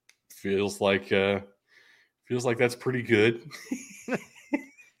 Feels like that's pretty good.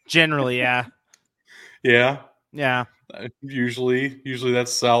 Generally, yeah. Yeah. Usually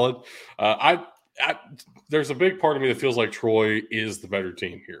that's solid. There's a big part of me that feels like Troy is the better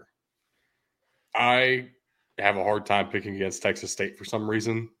team here. I have a hard time picking against Texas State for some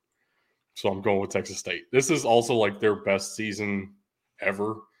reason, so I'm going with Texas State. This is also like their best season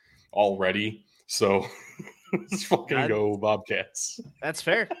ever already, so let's fucking go Bobcats. That's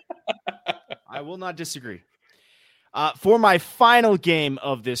fair. I will not disagree. For my final game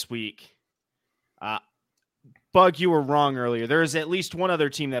of this week, Bug, you were wrong earlier. There is at least one other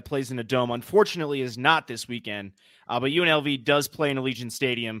team that plays in a dome. Unfortunately, is not this weekend, but UNLV does play in Allegiant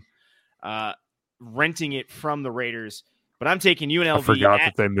Stadium, renting it from the Raiders. But I'm taking UNLV. I forgot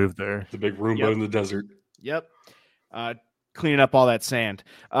that they moved there. The big Roomba in the desert. Yep. Cleaning up all that sand.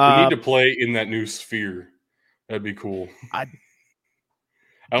 We need to play in that new sphere. That'd be cool. I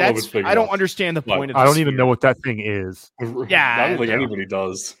don't know if it's big I don't enough, understand the point of I the don't sphere. even know what that thing is. Yeah. I don't think anybody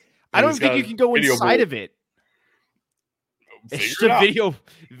does. I don't think you can go inside of it. It's just a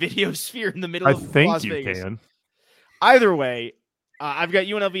video sphere in the middle of Las Vegas. I think you can. Either way, I've got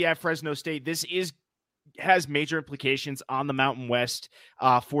UNLV at Fresno State. This has major implications on the Mountain West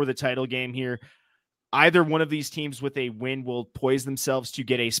for the title game here. Either one of these teams with a win will poise themselves to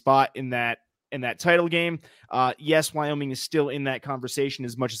get a spot in that title game. Yes, Wyoming is still in that conversation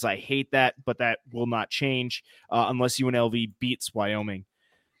as much as I hate that, but that will not change unless UNLV beats Wyoming.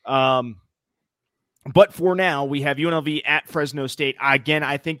 But for now, we have UNLV at Fresno State. Again,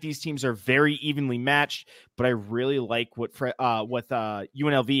 I think these teams are very evenly matched, but I really like what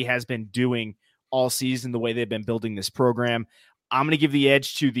UNLV has been doing all season, the way they've been building this program. I'm going to give the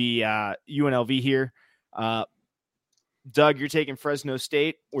edge to the UNLV here. Doug, you're taking Fresno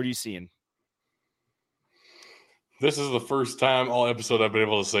State. What are you seeing? This is the first time all episode I've been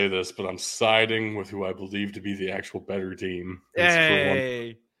able to say this, but I'm siding with who I believe to be the actual better team.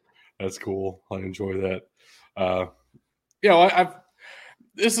 Hey. That's cool. I enjoy that.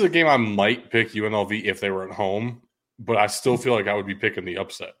 This is a game I might pick UNLV if they were at home, but I still feel like I would be picking the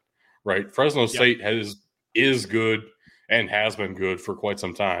upset, right? Fresno State is good and has been good for quite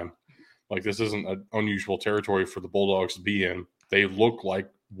some time. Like, this isn't an unusual territory for the Bulldogs to be in. They look like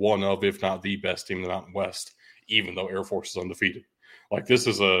one of, if not the best team in the Mountain West, even though Air Force is undefeated. Like, this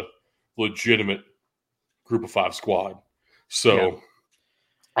is a legitimate group of 5 squad. So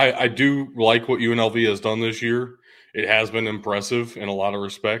I do like what UNLV has done this year. It has been impressive in a lot of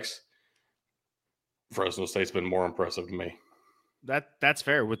respects. Fresno State's been more impressive to me. That's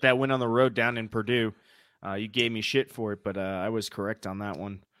fair. With that win on the road down in Purdue, you gave me shit for it, but I was correct on that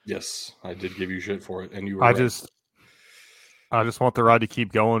one. Yes, I did give you shit for it, and you were I right. just want the ride to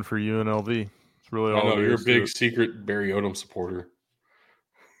keep going for UNLV. It's really all. I know you're a big secret Barry Odom supporter.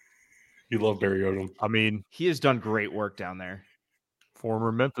 You love Barry Odom. I mean, he has done great work down there.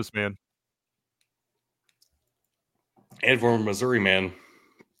 Former Memphis man. And former Missouri man.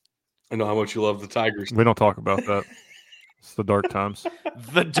 I know how much you love the Tigers. We don't talk about that. It's the dark times.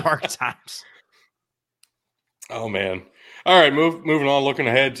 The dark times. Oh, man. All right, moving on, looking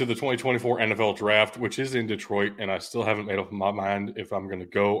ahead to the 2024 NFL Draft, which is in Detroit, and I still haven't made up my mind if I'm going to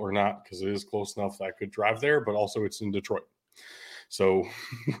go or not because it is close enough that I could drive there, but also it's in Detroit. So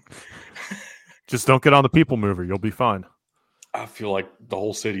just don't get on the people mover. You'll be fine. I feel like the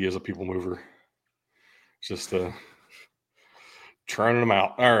whole city is a people mover. Just trying them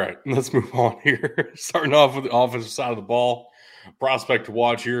out. All right, let's move on here. Starting off with the offensive side of the ball. Prospect to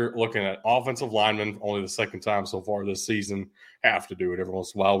watch here, looking at offensive linemen, only the second time so far this season. Have to do it every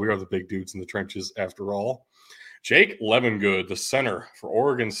once in a while. We are the big dudes in the trenches after all. Jake Levengood, the center for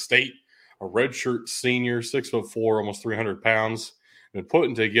Oregon State, a redshirt senior, 6'4", almost 300 pounds, been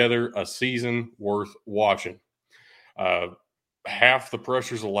putting together a season worth watching. Half the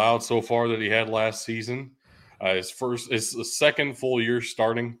pressures allowed so far that he had last season. His the second full year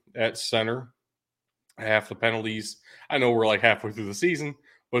starting at center. Half the penalties. I know we're like halfway through the season,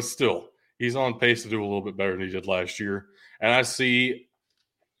 but still, he's on pace to do a little bit better than he did last year. And I see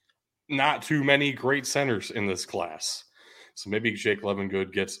not too many great centers in this class. So maybe Jake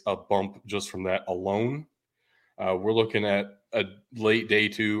Levengood gets a bump just from that alone. We're looking at a late day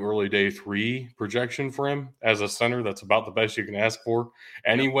 2, early day 3 projection for him as a center. That's about the best you can ask for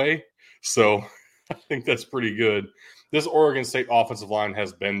anyway. So I think that's pretty good. This Oregon State offensive line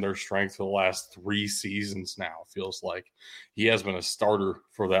has been their strength for the last 3 seasons now, it feels like. He has been a starter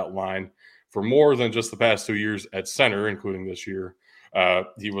for that line for more than just the past 2 years at center, including this year.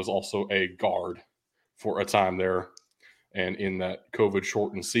 He was also a guard for a time there. And in that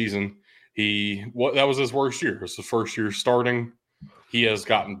COVID-shortened season, that was his worst year. It was his first year starting. He has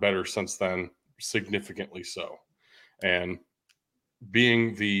gotten better since then, significantly so. And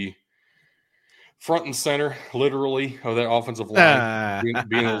being the front and center, literally, of that offensive line,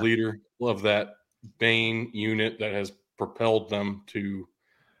 being a leader of that main unit that has propelled them to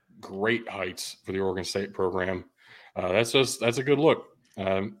great heights for the Oregon State program. That's a good look.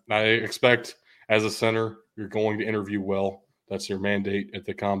 I expect as a center, you're going to interview well. That's your mandate at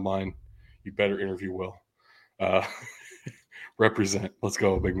the combine. You better interview well. Represent. Let's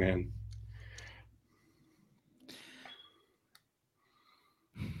go, big man.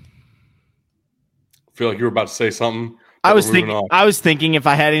 Feel like you were about to say something. I was thinking if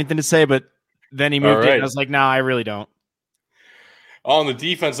I had anything to say, but then he moved it, and I was like, no, I really don't. On the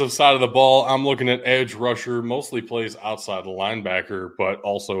defensive side of the ball, I'm looking at edge rusher. Mostly plays outside the linebacker, but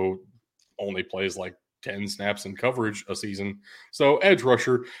also only plays like 10 snaps in coverage a season. So edge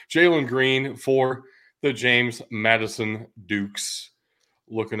rusher, Jalen Green for the James Madison Dukes.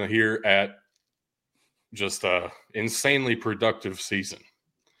 Looking here at just a insanely productive season.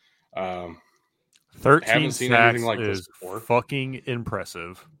 13 sacks like is fucking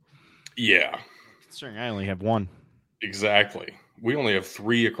impressive. Yeah. Considering I only have 1. Exactly. We only have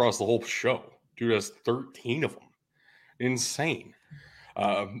 3 across the whole show. Dude has 13 of them. Insane.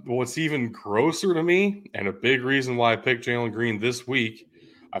 What's even grosser to me, and a big reason why I picked Jalen Green this week,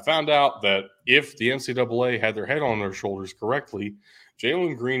 I found out that if the NCAA had their head on their shoulders correctly,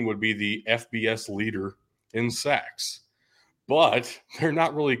 Jalen Green would be the FBS leader in sacks. But they're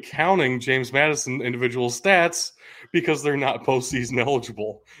not really counting James Madison individual stats because they're not postseason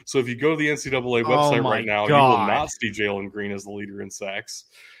eligible. So if you go to the NCAA website right now, you will not see Jalen Green as the leader in sacks,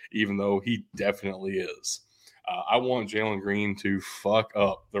 even though he definitely is. I want Jalen Green to fuck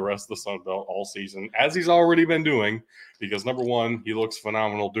up the rest of the Sun Belt all season, as he's already been doing, because number 1, he looks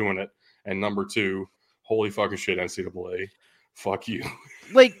phenomenal doing it. And number 2, holy fucking shit, NCAA. Fuck you.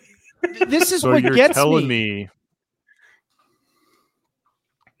 Like, this is what gets me.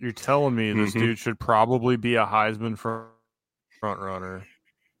 You're telling me this dude should probably be a Heisman front runner.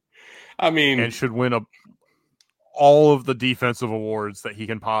 I mean, and should win all of the defensive awards that he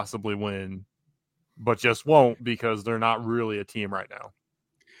can possibly win, but just won't because they're not really a team right now.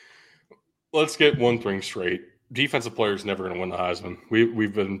 Let's get one thing straight. Defensive players never going to win the Heisman.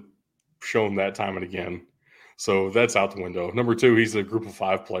 We've been shown that time and again. So that's out the window. Number 2, he's a group of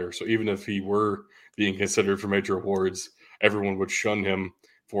 5 player. So even if he were being considered for major awards, everyone would shun him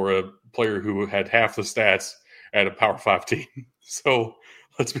for a player who had half the stats at a Power 5 team. So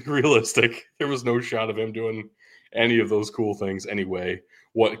let's be realistic. There was no shot of him doing any of those cool things anyway.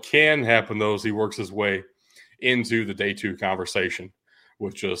 What can happen, though, is he works his way into the day 2 conversation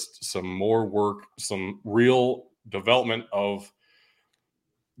with just some more work, some real development of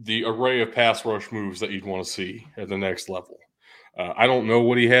the array of pass rush moves that you'd want to see at the next level. I don't know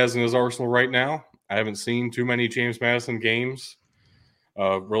what he has in his arsenal right now. I haven't seen too many James Madison games.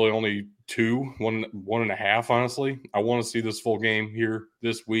 Really only 2, one and a half, honestly. I want to see this full game here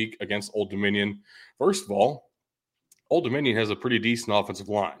this week against Old Dominion. First of all, Old Dominion has a pretty decent offensive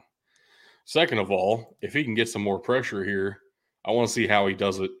line. Second of all, if he can get some more pressure here, I want to see how he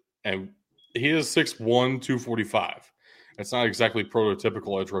does it. And he is 6'1", 245. That's not exactly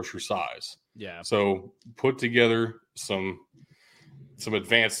prototypical edge rusher size. Yeah. So put together some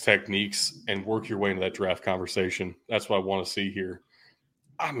advanced techniques and work your way into that draft conversation. That's what I want to see here.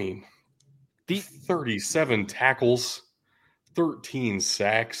 I mean, 37 tackles, 13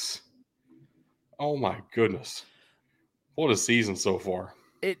 sacks. Oh, my goodness. What a season so far.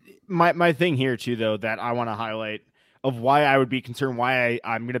 My thing here, too, though, that I want to highlight of why I would be concerned, why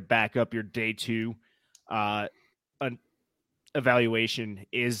I'm going to back up your day 2 evaluation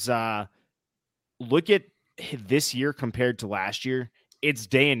is look at this year compared to last year. It's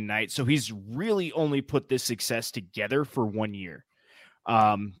day and night. So he's really only put this success together for 1 year.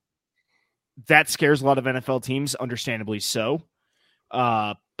 That scares a lot of NFL teams, understandably so.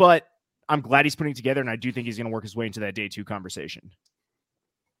 But I'm glad he's putting it together, and I do think he's going to work his way into that day 2 conversation.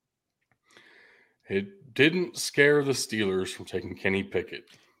 It didn't scare the Steelers from taking Kenny Pickett.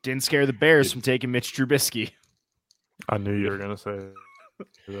 Didn't scare the Bears from taking Mitch Trubisky. I knew you were going to say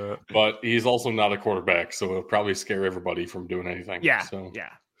that. But he's also not a quarterback, so it'll probably scare everybody from doing anything. Yeah, so, yeah.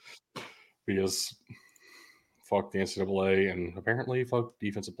 Because fuck the NCAA and apparently fuck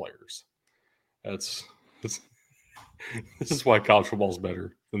defensive players. This is why college football is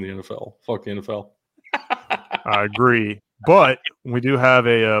better than the NFL. Fuck the NFL. I agree. But we do have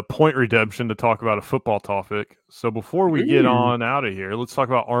a point redemption to talk about a football topic. So before we get on out of here, let's talk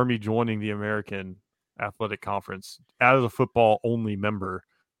about Army joining the American Athletic Conference as a football-only member,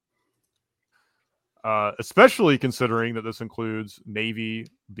 especially considering that this includes Navy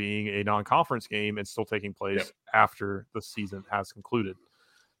being a non-conference game and still taking place after the season has concluded.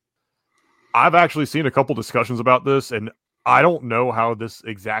 I've actually seen a couple discussions about this, and I don't know how this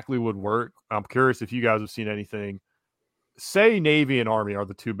exactly would work. I'm curious if you guys have seen anything. Say Navy and Army are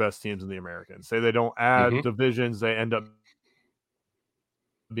the 2 best teams in the American. Say they don't add divisions, they end up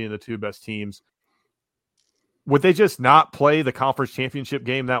being the 2 best teams. Would they just not play the conference championship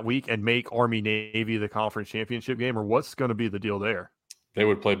game that week and make Army Navy the conference championship game, or what's going to be the deal there? They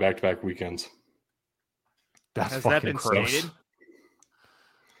would play back-to-back weekends. That's Has fucking that been gross. stated?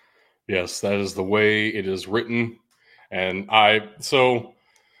 Yes, that is the way it is written. And I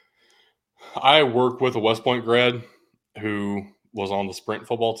work with a West Point grad who was on the sprint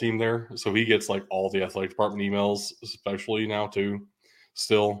football team there. So he gets like all the athletic department emails, especially now too,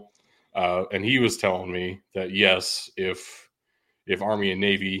 still. And he was telling me that, yes, if Army and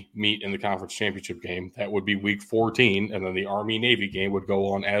Navy meet in the conference championship game, that would be week 14. And then the Army-Navy game would go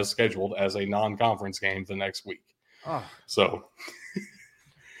on as scheduled as a non-conference game the next week. Oh. So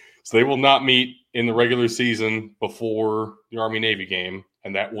they will not meet in the regular season before the Army-Navy game,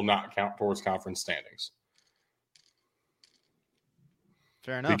 and that will not count towards conference standings.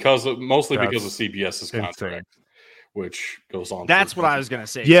 Fair enough. Because of CBS's contract, insane. which goes on. That's what I was going to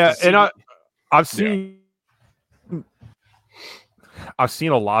say. Yeah, and I've seen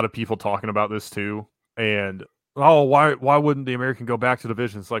a lot of people talking about this too, and why wouldn't the American go back to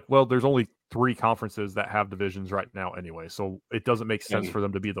divisions? Like, well, there's only 3 conferences that have divisions right now anyway, so it doesn't make sense for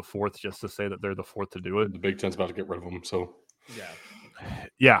them to be the 4th just to say that they're the 4th to do it. The Big Ten's about to get rid of them, so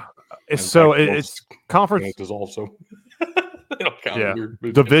yeah. It's conference dissolve, so they don't count. Yeah,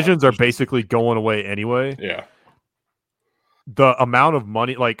 divisions are basically going away anyway. Yeah. The amount of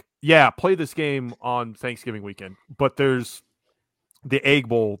money, play this game on Thanksgiving weekend, but there's the Egg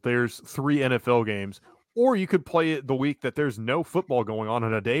Bowl, there's 3 NFL games, or you could play it the week that there's no football going on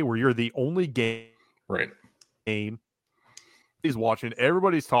in a day where you're the only game. Right. He's watching,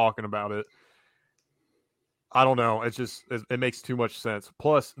 everybody's talking about it. I don't know. It's just, it makes too much sense.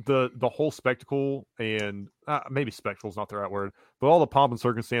 Plus, the whole spectacle, and maybe spectacle is not the right word, but all the pomp and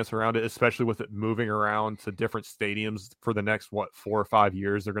circumstance around it, especially with it moving around to different stadiums for the next, 4 or 5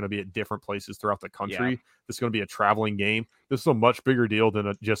 years. They're going to be at different places throughout the country. Yeah. This is going to be a traveling game. This is a much bigger deal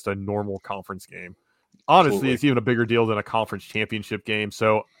than just a normal conference game. Honestly, Absolutely. It's even a bigger deal than a conference championship game.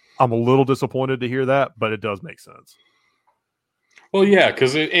 So I'm a little disappointed to hear that, but it does make sense. Well, yeah,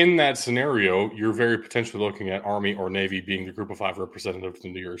 because in that scenario, you're very potentially looking at Army or Navy being the Group of 5 representative to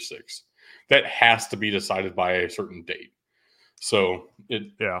the New Year's Six. That has to be decided by a certain date. So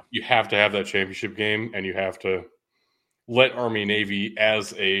you have to have that championship game, and you have to let Army Navy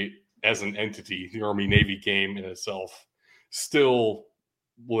as an entity, the Army Navy game in itself, still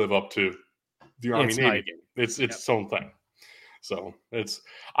live up to the Army Navy game. It's its own thing. So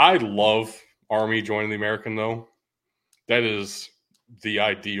I love Army joining the American though. That is the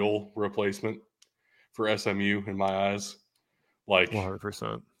ideal replacement for SMU in my eyes. Like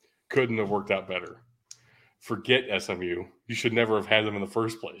 100%. Couldn't have worked out better. Forget SMU. You should never have had them in the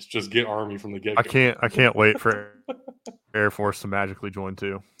first place. Just get Army from the get-go. I can't wait for Air Force to magically join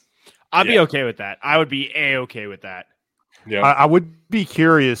too. I'd be okay with that. I would be A-okay with that. Yeah, I would be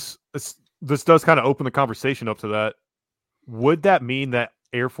curious. This does kind of open the conversation up to that. Would that mean that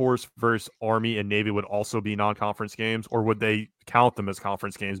Air Force versus Army and Navy would also be non-conference games, or would they count them as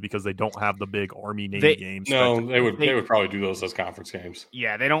conference games because they don't have the big Army Navy games? No, they would probably do those as conference games.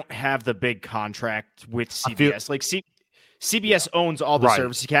 Yeah, they don't have the big contract with CBS. CBS owns all the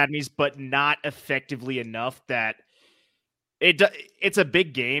service academies, but not effectively enough that it's a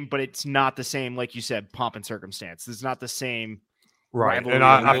big game, but it's not the same, like you said, pomp and circumstance. It's not the same. Right, and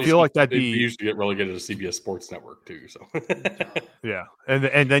I feel like that'd be used to get relegated to CBS Sports Network too. So yeah,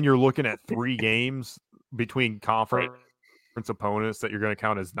 and then you're looking at 3 games between conference opponents that you're going to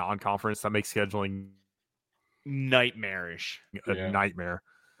count as non-conference. That makes scheduling nightmarish. A nightmare.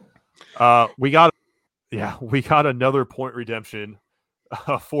 We got another point redemption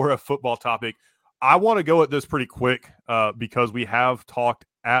for a football topic. I want to go at this pretty quick because we have talked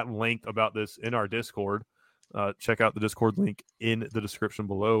at length about this in our Discord. Check out the Discord link in the description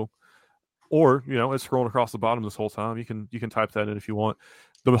below, or it's scrolling across the bottom this whole time. You can type that in if you want.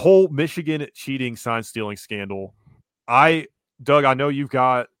 The whole Michigan cheating sign stealing scandal. Doug, I know you've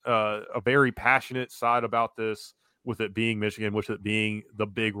got a very passionate side about this, with it being Michigan, with it being the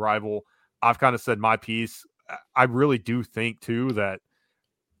big rival. I've kind of said my piece. I really do think too that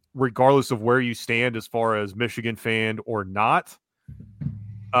regardless of where you stand as far as Michigan fan or not,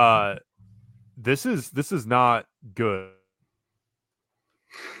 this is not good.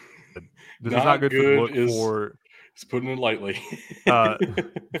 This is not good for the look for. It's putting it lightly.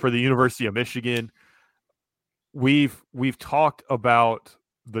 For the University of Michigan, we've talked about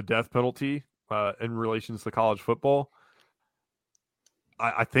the death penalty in relation to college football.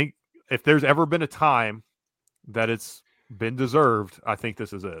 I think if there's ever been a time that it's been deserved, I think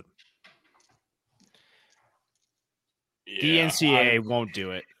this is it. The NCAA won't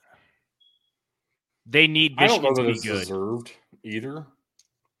do it. They need Michigan to be good. Deserved either.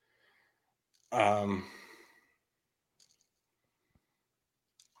 All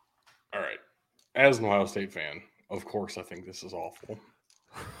right. As an Ohio State fan, of course, I think this is awful.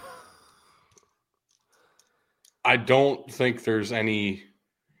 I don't think there's any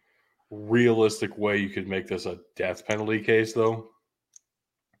realistic way you could make this a death penalty case, though.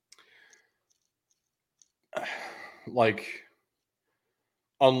 Like,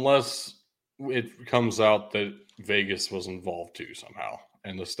 unless it comes out that Vegas was involved too somehow,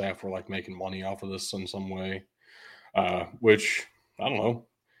 and the staff were like making money off of this in some way, which I don't know.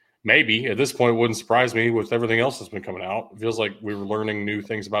 Maybe at this point, it wouldn't surprise me with everything else that's been coming out. It feels like we were learning new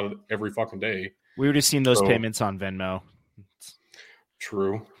things about it every fucking day. We would have seen those payments on Venmo.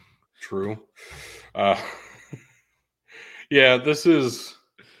 True. Yeah,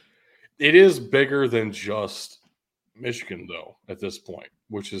 it is bigger than just Michigan, though, at this point,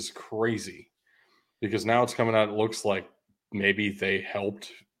 which is crazy because now it's coming out. It looks like maybe they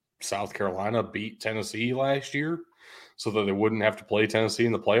helped South Carolina beat Tennessee last year so that they wouldn't have to play Tennessee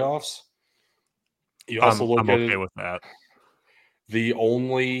in the playoffs. You also look at okay with that. The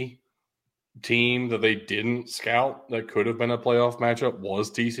only team that they didn't scout that could have been a playoff matchup was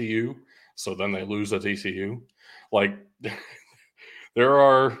TCU. So then they lose at TCU. Like, there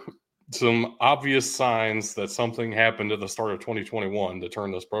are some obvious signs that something happened at the start of 2021 to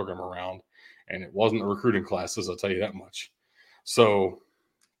turn this program around, and it wasn't the recruiting classes, I'll tell you that much. So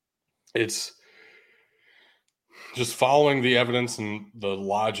it's just following the evidence and the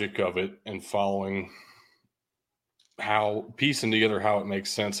logic of it, and piecing together how it makes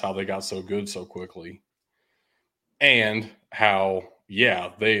sense how they got so good so quickly, and how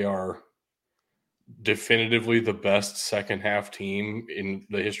they are definitively the best second half team in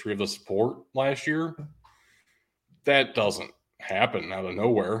the history of the sport last year. That doesn't happen out of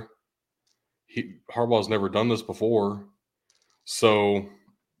nowhere. Harbaugh's never done this before. So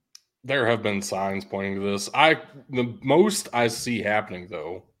there have been signs pointing to this. The most I see happening,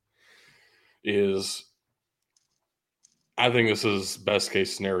 though, is I think this is best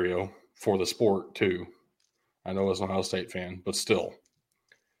case scenario for the sport too. I know as an Ohio State fan, but still,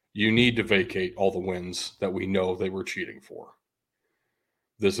 you need to vacate all the wins that we know they were cheating for.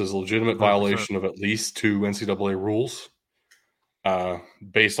 This is a legitimate 100%. violation of at least 2 NCAA rules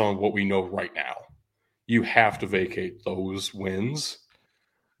based on what we know right now. You have to vacate those wins,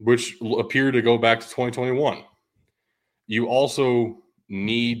 which appear to go back to 2021. You also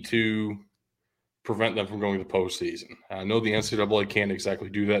need to prevent them from going to the postseason. I know the NCAA can't exactly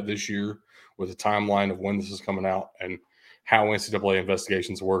do that this year with a timeline of when this is coming out and how NCAA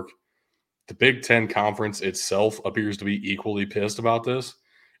investigations work. The Big Ten Conference itself appears to be equally pissed about this.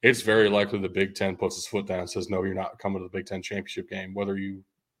 It's very likely the Big Ten puts its foot down and says, no, you're not coming to the Big Ten championship game, whether you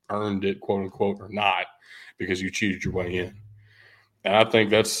earned it, quote unquote, or not, because you cheated your way in. And I think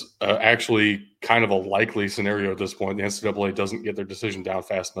that's actually kind of a likely scenario at this point. The NCAA doesn't get their decision down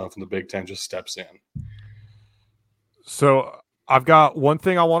fast enough, and the Big Ten just steps in. So I've got one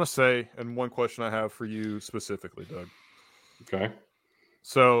thing I want to say and one question I have for you specifically, Doug. Okay.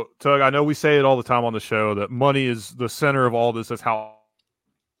 So, Doug, I know we say it all the time on the show that money is the center of all this. That's how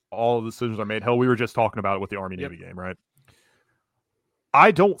all the decisions are made. Hell, we were just talking about it with the Army-Navy game, right?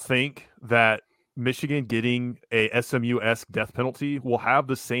 I don't think that Michigan getting a SMU-esque death penalty will have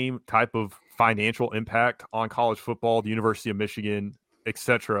the same type of financial impact on college football, the University of Michigan,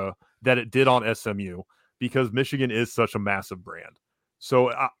 etc., that it did on SMU, because Michigan is such a massive brand.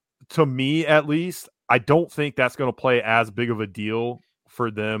 So to me, at least, I don't think that's going to play as big of a deal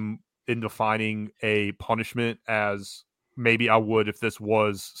for them in defining a punishment as maybe I would if this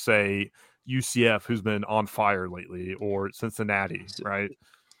was, say, UCF, who's been on fire lately, or Cincinnati, right?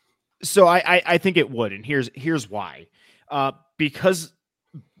 So I think it would, and here's why. Because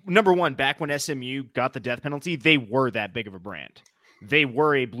number one, back when SMU got the death penalty, they were that big of a brand. They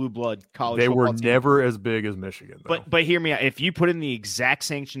were a blue blood college. They were team. never as big as Michigan, though. But hear me out. If you put in the exact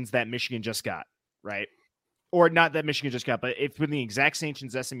sanctions that Michigan just got, right? Or not that Michigan just got, but if with the exact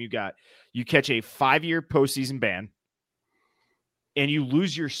sanctions SMU got, you catch a 5-year postseason ban, and you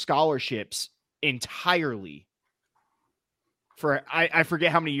lose your scholarships entirely for I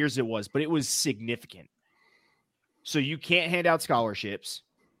forget how many years it was, but it was significant. So you can't hand out scholarships.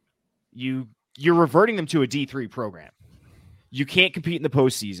 You're reverting them to a D3 program. You can't compete in the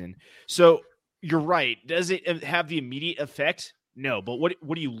postseason. So you're right. Does it have the immediate effect? No, but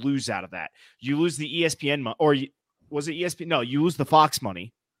what do you lose out of that? You lose the ESPN money, or was it ESPN? No, you lose the Fox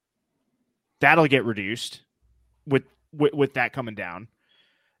money. That'll get reduced with that coming down.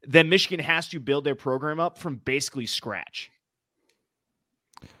 Then Michigan has to build their program up from basically scratch.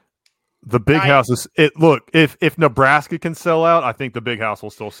 The Big House is it. Look, if Nebraska can sell out, I think the Big House will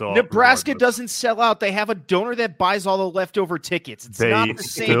still sell out. Nebraska doesn't sell out. They have a donor that buys all the leftover tickets. It's not the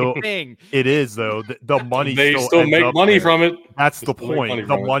same thing. It is, though. The money they still make money from it. That's the point.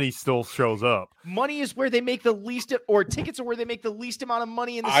 The money still shows up. Money is where they make the least, or tickets are where they make the least amount of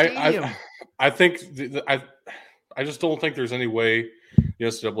money in the stadium. I think I just don't think there's any way the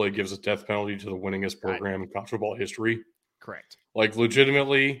NCAA gives a death penalty to the winningest program in college football history. Correct. Like,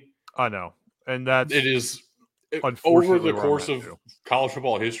 legitimately. I know. And that's it is over the course of college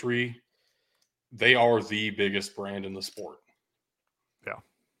football history, they are the biggest brand in the sport. Yeah.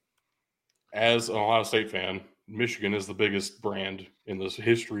 As an Ohio State fan, Michigan is the biggest brand in the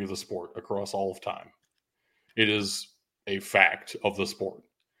history of the sport across all of time. It is a fact of the sport.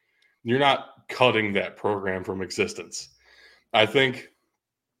 You're not cutting that program from existence. I think,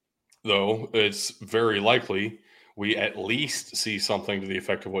 though, it's very likely we at least see something to the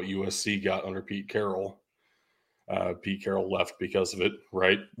effect of what USC got under Pete Carroll. Pete Carroll left because of it,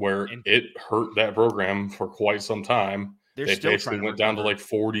 right? Where it hurt that program for quite some time. They basically went down to like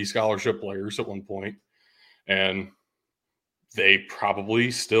 40 scholarship players at one point, and they probably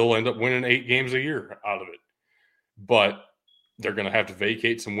still end up winning 8 games a year out of it. But they're going to have to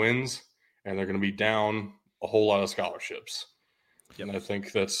vacate some wins, and they're going to be down a whole lot of scholarships. And I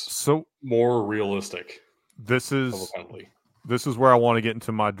think that's more realistic. This is where I want to get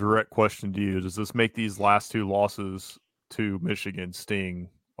into my direct question to you. Does this make these last 2 losses to Michigan sting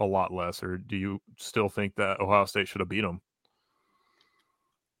a lot less, or do you still think that Ohio State should have beat them?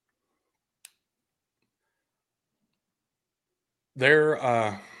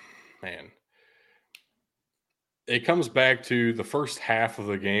 It comes back to the first half of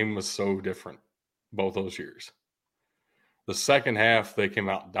the game was so different both those years. The second half, they came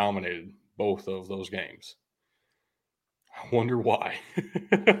out and dominated both of those games. I wonder why,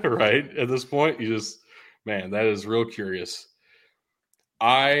 right? At this point, that is real curious.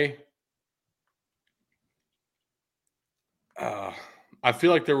 I I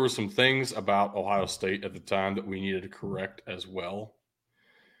feel like there were some things about Ohio State at the time that we needed to correct as well.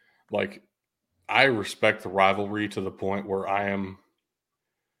 Like, I respect the rivalry to the point where I am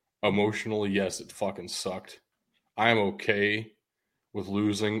emotionally, yes, it fucking sucked. I am okay with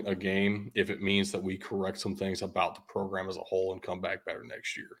losing a game if it means that we correct some things about the program as a whole and come back better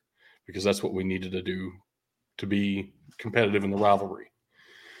next year, because that's what we needed to do to be competitive in the rivalry.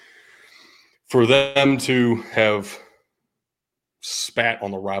 For them to have spat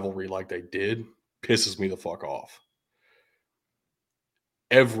on the rivalry like they did pisses me the fuck off.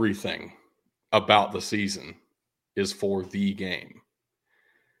 Everything about the season is for the game.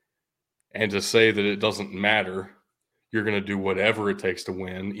 And to say that it doesn't matter, you're going to do whatever it takes to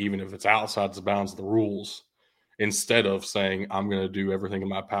win, even if it's outside the bounds of the rules, instead of saying, I'm going to do everything in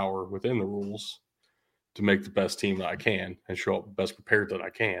my power within the rules to make the best team that I can and show up best prepared that I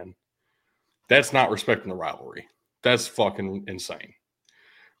can. That's not respecting the rivalry. That's fucking insane.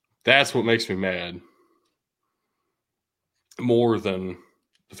 That's what makes me mad more than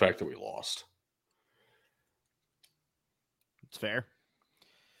the fact that we lost. It's fair.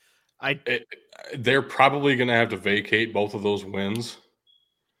 They're probably going to have to vacate both of those wins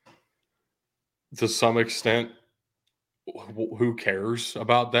to some extent. Who cares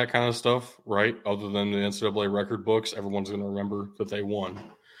about that kind of stuff, right? Other than the NCAA record books, everyone's going to remember that they won.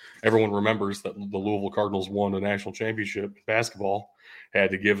 Everyone remembers that the Louisville Cardinals won a national championship basketball. Had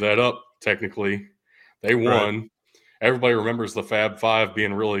to give that up, technically. They won. Right. Everybody remembers the Fab Five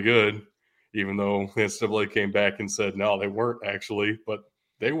being really good, even though the NCAA came back and said, no, they weren't actually, but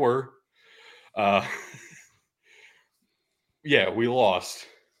they were. Yeah, we lost.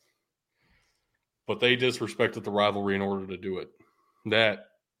 But they disrespected the rivalry in order to do it. That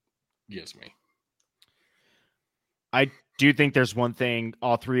gets me. I do think there's one thing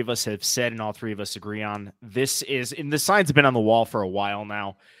all three of us have said and all three of us agree on. This is, and the signs have been on the wall for a while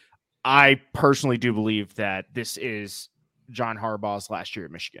now. I personally do believe that this is John Harbaugh's last year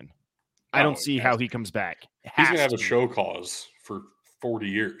at Michigan. I don't see how he comes back. He's going to have a show cause for 40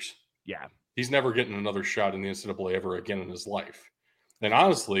 years. Yeah. He's never getting another shot in the NCAA ever again in his life. And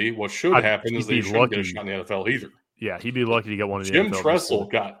honestly, what should happen is they shouldn't get a shot in the NFL either. Yeah, he'd be lucky to get one of the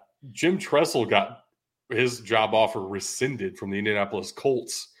Jim Tressel got his job offer rescinded from the Indianapolis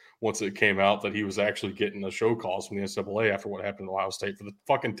Colts once it came out that he was actually getting a show cause from the NCAA after what happened in Ohio State for the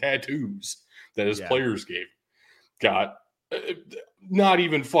fucking tattoos that his players got. Not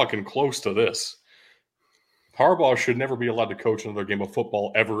even fucking close to this. Harbaugh should never be allowed to coach another game of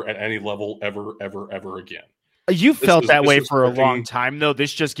football ever at any level, ever again. You felt that way for a long time, though.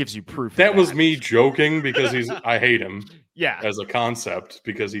 This just gives you proof. That was me joking because I hate him. Yeah, as a concept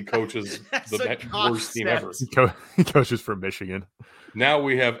because he coaches the worst team ever. He coaches for Michigan. Now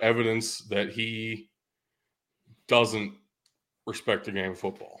we have evidence that he doesn't respect the game of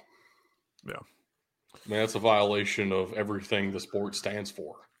football. Yeah, I mean, that's a violation of everything the sport stands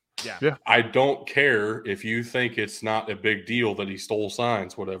for. Yeah. I don't care if you think it's not a big deal that he stole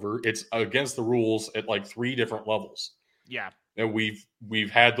signs, whatever. It's against the rules at like 3 different levels. Yeah. And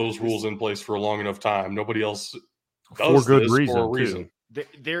we've had those rules in place for a long enough time. Nobody else does for good this reason. For a reason.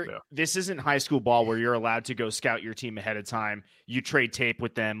 This isn't high school ball where you're allowed to go scout your team ahead of time. You trade tape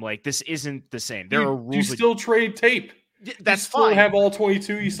with them. Like, this isn't the same. There are rules. You still trade tape. That's fine. You still have all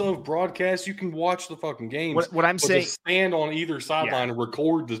 22. You still have broadcasts. You can watch the fucking games. What I'm saying, stand on either sideline and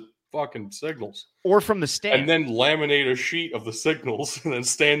record the fucking signals, or from the stand, and then laminate a sheet of the signals, and then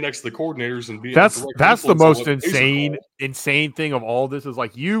stand next to the coordinators and be. That's the most insane thing of all this is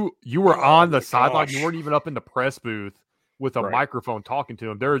like you were on the sideline. You weren't even up in the press booth with a microphone talking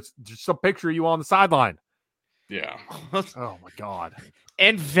to him. There's just a picture of you on the sideline. Yeah. Oh my god.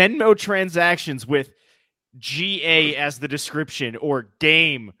 And Venmo transactions with GA as the description or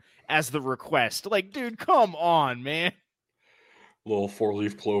game as the request. Like, dude, come on, man. Little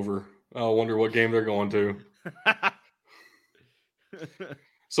 4-leaf clover. I wonder what game they're going to.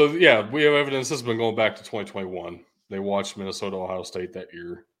 So, yeah, we have evidence. This has been going back to 2021. They watched Minnesota, Ohio State that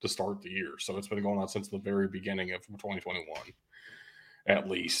year to start the year. So it's been going on since the very beginning of 2021, at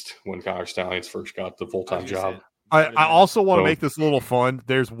least, when Connor Stallions first got the full-time job. I also want to make this a little fun.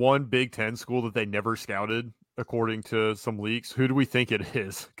 There's one Big Ten school that they never scouted, according to some leaks. Who do we think it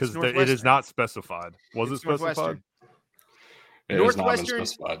is? Because it is not specified. Was it specified? It has not been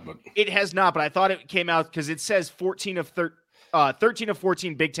specified, but it has not. But I thought it came out because it says 13 of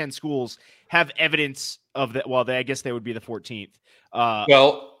 14 Big Ten schools have evidence of that. Well, I guess they would be the 14th.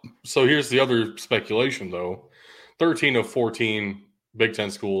 So here's the other speculation, though. 13 of 14 Big Ten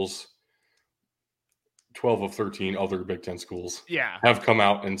schools, 12 of 13 other Big Ten schools have come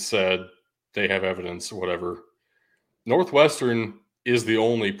out and said they have evidence or whatever. Northwestern is the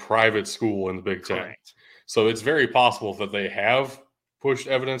only private school in the Big Ten. Correct. So it's very possible that they have pushed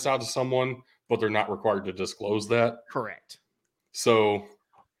evidence out to someone, but they're not required to disclose that. Correct. So,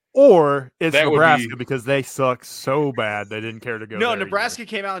 or it's that would Nebraska be- because they suck so bad they didn't care to go. No, there Nebraska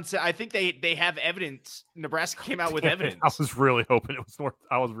came out and said, I think they have evidence. Nebraska came out with evidence. I was really hoping it was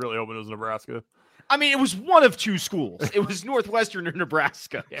I was really hoping it was Nebraska. I mean, it was one of two schools. It was Northwestern or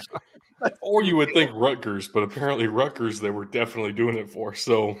Nebraska. Yeah. Or you would think Rutgers, but apparently Rutgers they were definitely doing it for.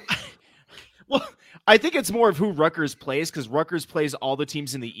 So, Well, I think it's more of who Rutgers plays because Rutgers plays all the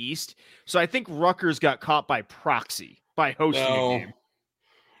teams in the East. So I think Rutgers got caught by proxy by hosting a game.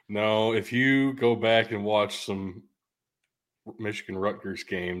 No, if you go back and watch some Michigan Rutgers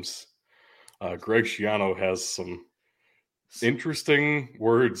games, Greg Schiano has some interesting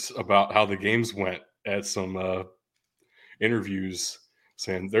words about how the games went at some interviews,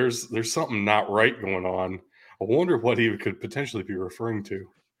 saying there's something not right going on. I wonder what he could potentially be referring to.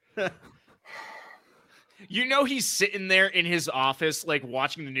 You know, he's sitting there in his office, like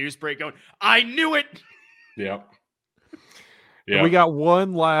watching the news break, going, "I knew it." Yeah. We got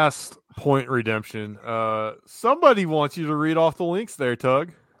one last point redemption. Somebody wants you to read off the links there,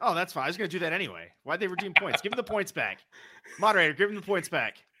 Tug. Oh, that's fine. I was going to do that anyway. Why'd they redeem points? Give him the points back. Moderator, give him the points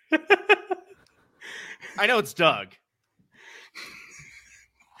back. I know it's Doug.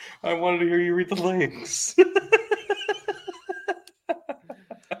 I wanted to hear you read the links.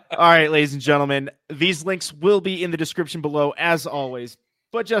 All right, ladies and gentlemen, these links will be in the description below, as always.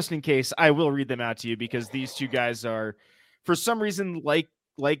 But just in case, I will read them out to you because these two guys are, for some reason, like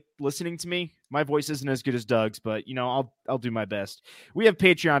listening to me. My voice isn't as good as Doug's, but I'll do my best. We have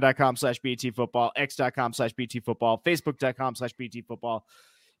patreon.com/BTFootball, x.com/BTFootball, facebook.com/BTFootball,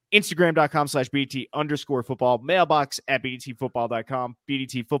 Instagram.com/BT_football, mailbox@BDTfootball.com.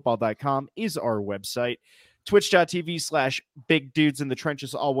 BDTfootball.com is our website. Twitch.tv/Big Dudes in the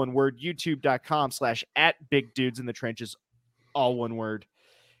Trenches, all one word. YouTube.com/@BigDudesInTheTrenches, all one word.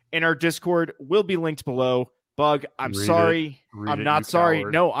 And our Discord will be linked below. Bug, I'm sorry. I'm not sorry.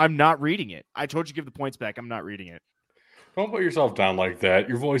 Coward. No, I'm not reading it. I told you to give the points back. I'm not reading it. Don't put yourself down like that.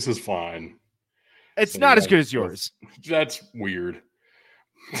 Your voice is fine. It's not as good as yours. That's weird.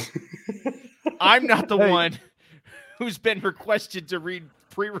 I'm not the one who's been requested to read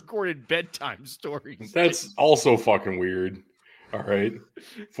pre-recorded bedtime stories. That's also fucking weird. All right.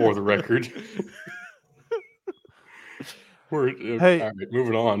 For the record. All right,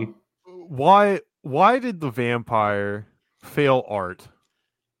 moving on. Why did the vampire fail art?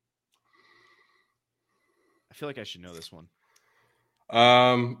 I feel like I should know this one.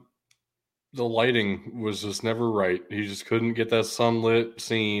 The lighting was just never right. He just couldn't get that sunlit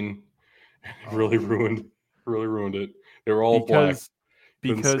scene. It really ruined it. They were all black.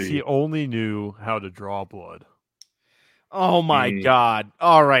 Because he only knew how to draw blood. Oh my God.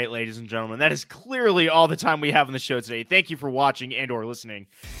 All right, ladies and gentlemen, that is clearly all the time we have on the show today. Thank you for watching and or listening.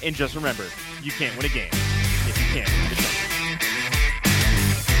 And just remember, you can't win a game if you can't win a game.